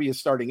John Brebbia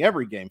starting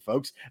every game,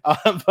 folks.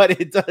 But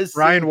it does.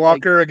 Ryan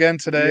Walker again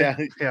today.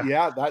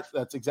 Yeah,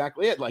 that's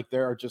exactly it. Like,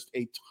 there are just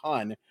a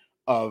ton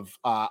of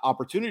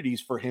opportunities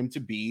for him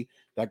to be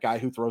that guy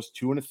who throws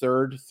 2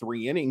 1/3,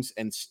 3 innings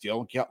and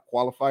still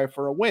qualify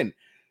for a win.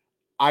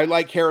 I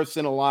like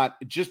Harrison a lot.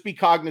 Just be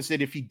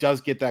cognizant if he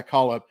does get that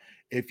call up.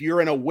 If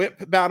you're in a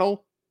whip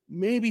battle,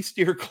 maybe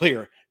steer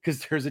clear,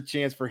 because there's a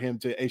chance for him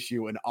to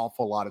issue an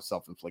awful lot of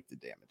self-inflicted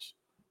damage.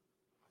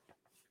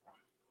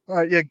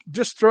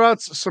 Just throw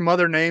out some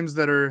other names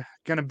that are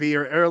going to be,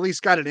 or at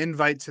least got an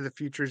invite to the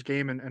Futures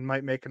game and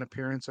might make an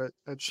appearance at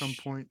some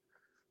point?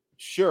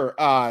 Sure.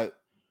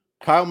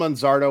 Kyle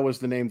Manzardo was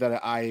the name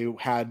that I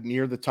had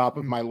near the top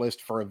of my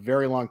list for a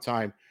very long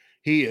time.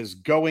 He is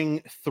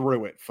going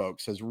through it,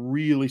 folks. Has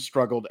really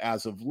struggled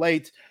as of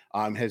late.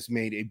 Has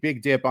made a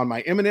big dip on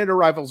my imminent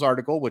arrivals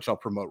article, which I'll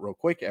promote real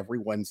quick. Every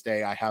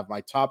Wednesday, I have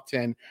my top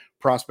 10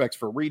 prospects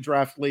for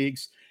redraft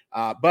leagues.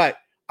 But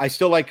I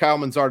still like Kyle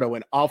Manzardo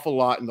an awful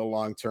lot in the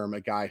long term.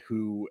 A guy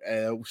who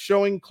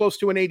showing close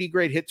to an 80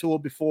 grade hit tool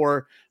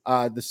before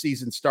the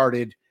season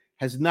started.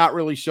 Has not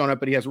really shown up,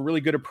 but he has a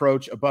really good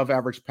approach, above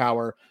average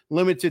power,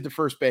 limited to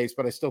first base,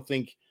 but I still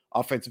think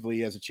offensively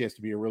he has a chance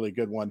to be a really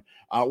good one.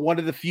 One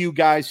of the few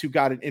guys who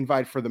got an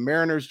invite for the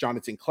Mariners,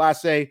 Jonathan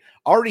Clase,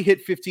 already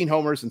hit 15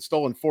 homers and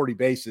stolen 40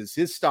 bases.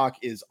 His stock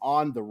is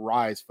on the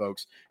rise,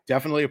 folks.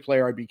 Definitely a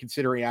player I'd be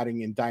considering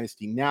adding in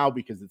Dynasty now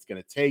because it's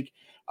going to take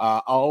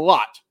a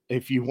lot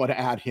if you want to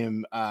add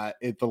him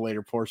at the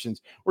later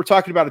portions. We're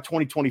talking about a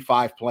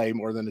 2025 play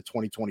more than a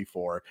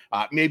 2024,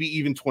 maybe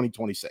even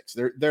 2026.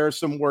 There's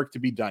some work to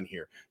be done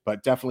here,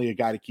 but definitely a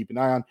guy to keep an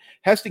eye on.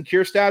 Heston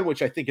Kjerstad,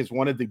 which I think is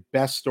one of the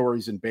best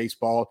stories in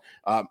baseball,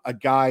 a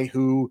guy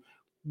who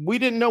we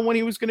didn't know when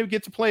he was going to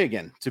get to play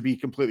again, to be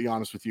completely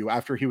honest with you,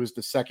 after he was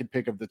the second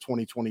pick of the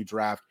 2020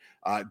 draft,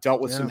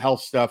 dealt with some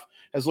health stuff,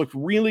 has looked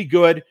really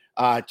good,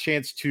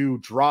 chance to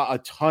draw a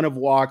ton of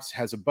walks,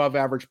 has above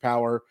average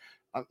power,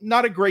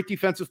 not a great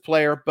defensive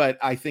player, but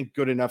I think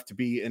good enough to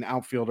be an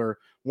outfielder.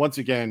 Once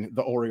again,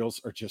 the Orioles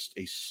are just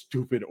a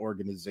stupid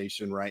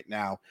organization right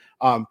now.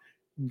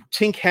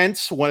 Tink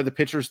Hence, one of the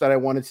pitchers that I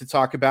wanted to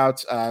talk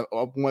about,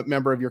 one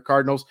member of your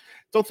Cardinals.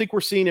 Don't think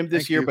we're seeing him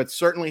this year, but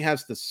certainly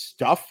has the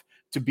stuff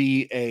to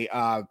be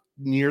a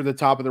near the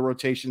top of the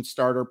rotation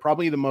starter,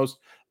 probably the most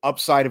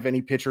upside of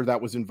any pitcher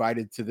that was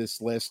invited to this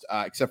list,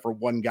 except for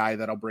one guy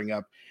that I'll bring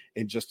up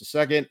in just a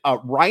second.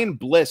 Ryan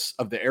Bliss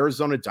of the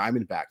Arizona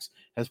Diamondbacks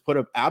has put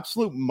up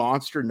absolute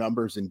monster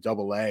numbers in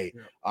Double-A.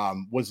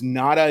 Was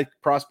not a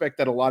prospect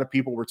that a lot of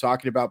people were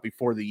talking about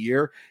before the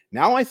year.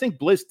 Now I think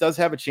Bliss does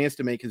have a chance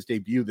to make his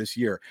debut this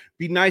year.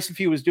 Be nice if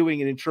he was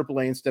doing it in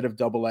Triple-A instead of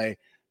Double-A.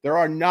 There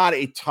are not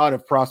a ton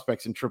of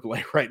prospects in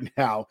AAA right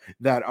now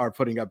that are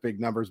putting up big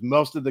numbers.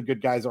 Most of the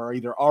good guys are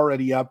either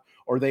already up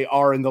or they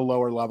are in the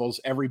lower levels.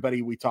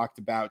 Everybody we talked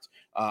about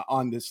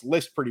on this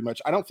list pretty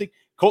much. I don't think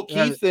Colt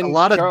Keith and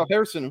Carl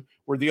Harrison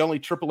were the only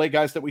AAA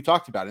guys that we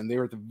talked about, and they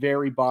were at the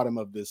very bottom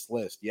of this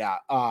list. Yeah.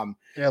 A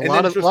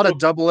lot of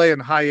Double-A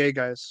and high A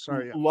guys.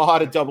 Sorry. A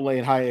lot of Double-A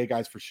and high A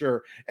guys for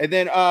sure. And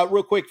then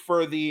real quick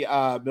for the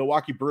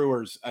Milwaukee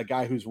Brewers, a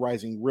guy who's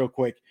rising real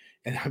quick,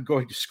 and I'm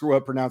going to screw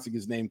up pronouncing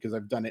his name because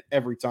I've done it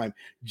every time.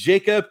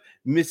 Jacob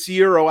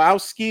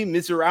Misiorowski,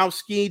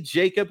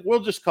 Jacob,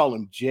 we'll just call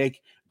him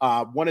Jake.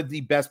 One of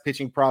the best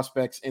pitching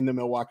prospects in the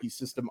Milwaukee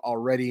system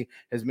already,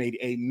 has made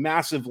a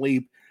massive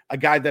leap. A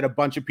guy that a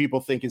bunch of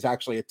people think is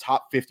actually a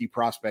top 50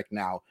 prospect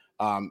now.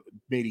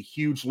 Made a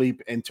huge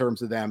leap in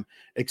terms of them.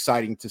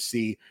 Exciting to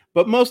see.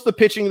 But most of the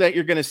pitching that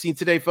you're going to see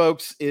today,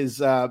 folks, is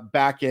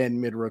back end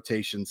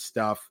mid-rotation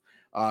stuff.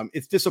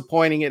 It's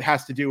disappointing. It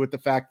has to do with the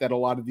fact that a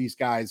lot of these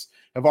guys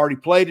have already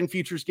played in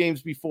futures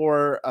games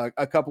before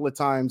a couple of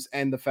times,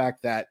 and the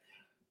fact that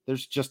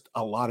there's just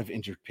a lot of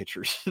injured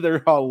pitchers. There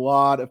are a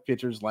lot of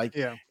pitchers like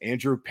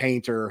Andrew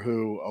Painter,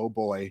 who, oh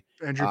boy,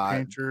 Andrew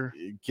Painter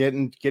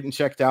getting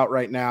checked out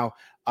right now.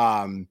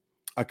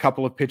 A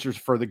couple of pitchers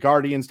for the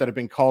Guardians that have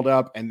been called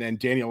up, and then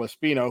Daniel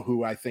Espino,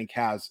 who I think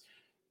has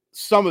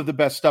some of the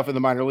best stuff in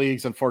the minor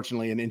leagues.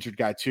 Unfortunately, an injured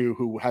guy too,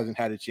 who hasn't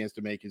had a chance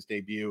to make his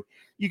debut.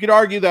 You could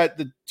argue that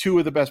the two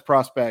of the best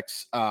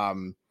prospects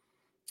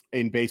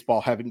in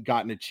baseball haven't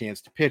gotten a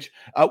chance to pitch.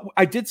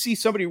 I did see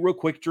somebody real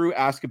quick, Drew,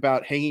 ask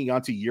about hanging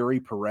on to Yuri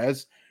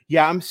Perez.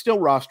 Yeah, I'm still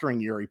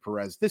rostering Yuri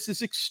Perez. This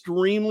is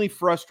extremely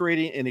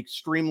frustrating and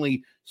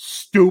extremely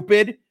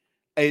stupid.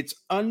 It's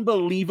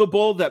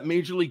unbelievable that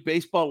Major League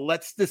Baseball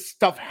lets this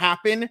stuff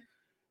happen.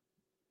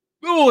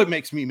 Oh, it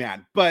makes me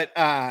mad. But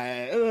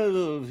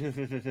I'm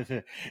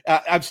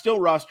still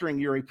rostering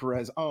Yuri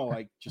Perez. Oh,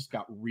 I just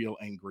got real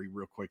angry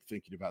real quick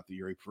thinking about the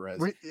Yuri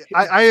Perez.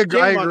 I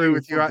agree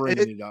with you. I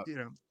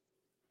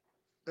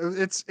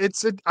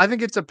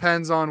think it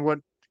depends on what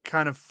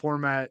kind of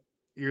format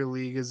your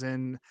league is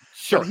in.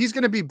 Sure. But he's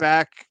going to be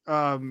back.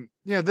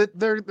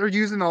 They're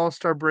using the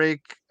All-Star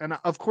break, and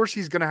of course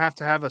he's going to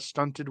have a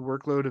stunted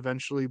workload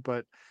eventually,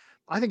 but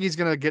I think he's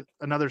going to get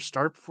another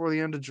start before the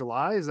end of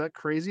July. Is that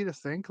crazy to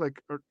think? Or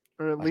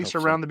at least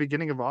around the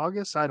beginning of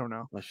August? I don't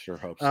know. I sure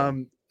hope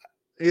so.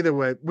 Either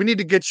way, we need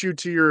to get you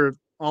to your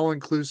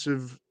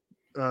all-inclusive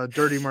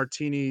Dirty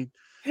Martini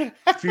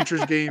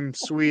futures game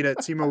suite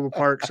at T-Mobile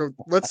Park. So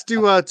let's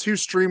do 2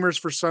 streamers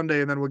for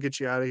Sunday, and then we'll get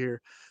you out of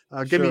here.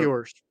 Give me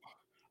yours.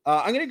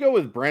 I'm going to go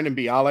with Brandon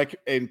Bialek,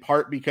 in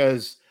part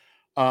because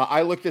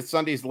I looked at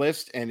Sunday's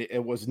list and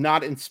it was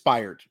not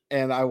inspired.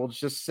 And I will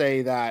just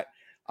say that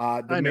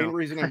the main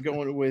reason I'm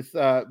going with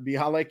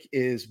Bialek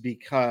is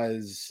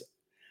because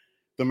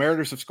the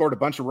Mariners have scored a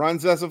bunch of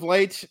runs as of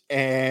late,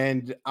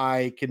 and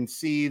I can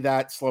see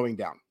that slowing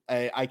down.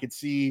 I could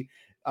see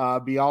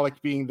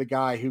Bialik being the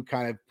guy who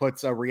kind of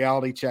puts a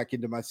reality check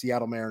into my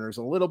Seattle Mariners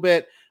a little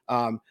bit.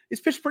 He's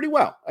pitched pretty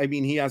well. I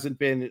mean, he hasn't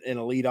been an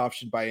elite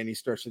option by any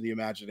stretch of the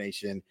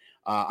imagination.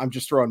 I'm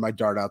just throwing my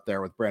dart out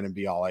there with Brandon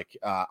Bialik.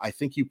 I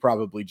think you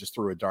probably just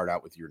threw a dart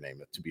out with your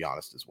name, to be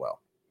honest, as well.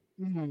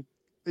 Mm-hmm.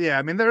 Yeah,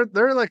 I mean, there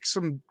are like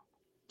some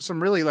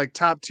really like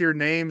top tier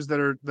names that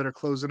are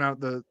closing out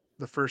the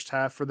first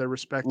half for their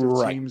respective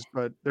teams,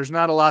 but there's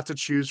not a lot to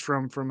choose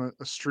from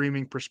a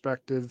streaming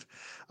perspective.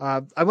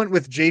 I went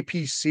with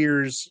JP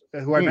Sears,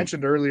 who I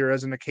mentioned earlier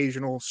as an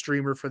occasional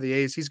streamer for the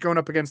A's. He's going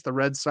up against the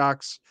Red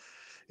Sox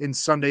in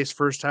Sunday's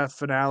first half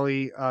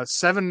finale.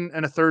 7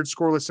 1/3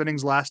 scoreless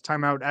innings last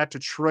time out at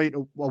Detroit, a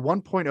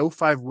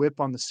 1.05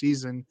 whip on the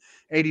season,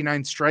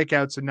 89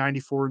 strikeouts in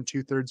 94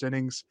 2/3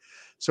 innings.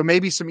 So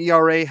maybe some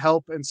ERA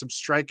help and some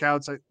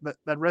strikeouts.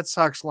 That Red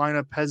Sox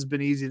lineup has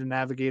been easy to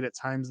navigate at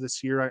times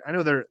this year. I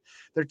know their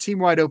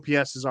team-wide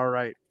OPS is all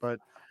right, but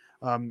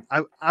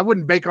I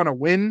wouldn't bank on a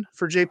win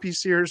for JP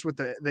Sears with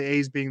the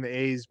A's being the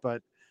A's,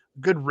 but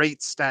good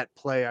rate stat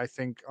play, I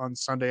think, on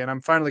Sunday. And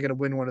I'm finally going to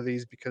win one of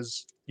these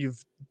because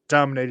you've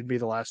dominated me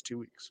the last 2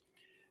 weeks.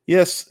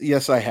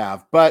 Yes, I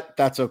have, but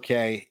that's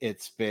okay.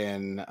 It's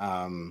been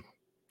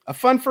a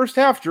fun first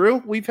half, Drew.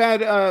 We've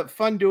had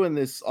fun doing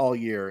this all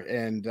year,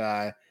 and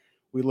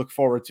we look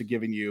forward to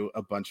giving you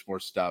a bunch more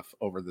stuff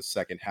over the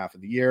second half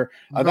of the year.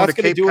 That's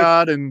going to do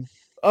Cod it. And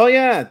oh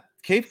yeah,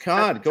 Cape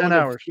Cod. 10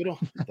 hours.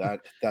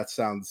 That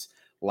sounds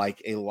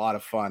like a lot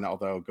of fun.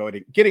 Although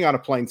getting on a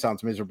plane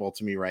sounds miserable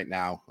to me right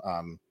now.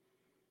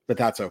 But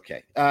that's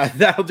okay.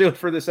 That'll do it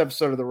for this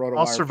episode of the RotoWire.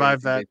 I'll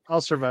survive that.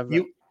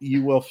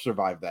 You will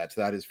survive that.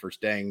 That is for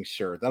dang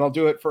sure. That'll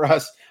do it for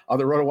us on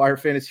the RotoWire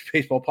Fantasy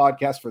Baseball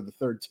Podcast for the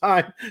third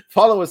time.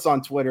 Follow us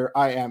on Twitter.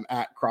 I am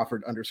at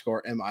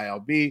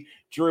Crawford_MILB.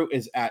 Drew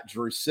is at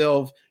Drew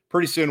Silv.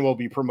 Pretty soon we'll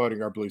be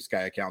promoting our Blue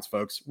Sky accounts,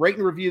 folks. Rate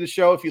and review the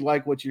show if you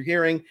like what you're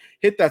hearing.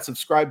 Hit that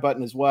subscribe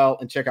button as well,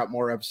 and check out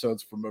more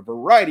episodes from a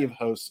variety of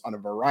hosts on a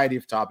variety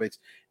of topics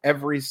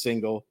every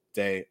single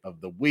day of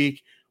the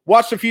week.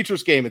 Watch the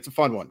Futures game. It's a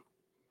fun one.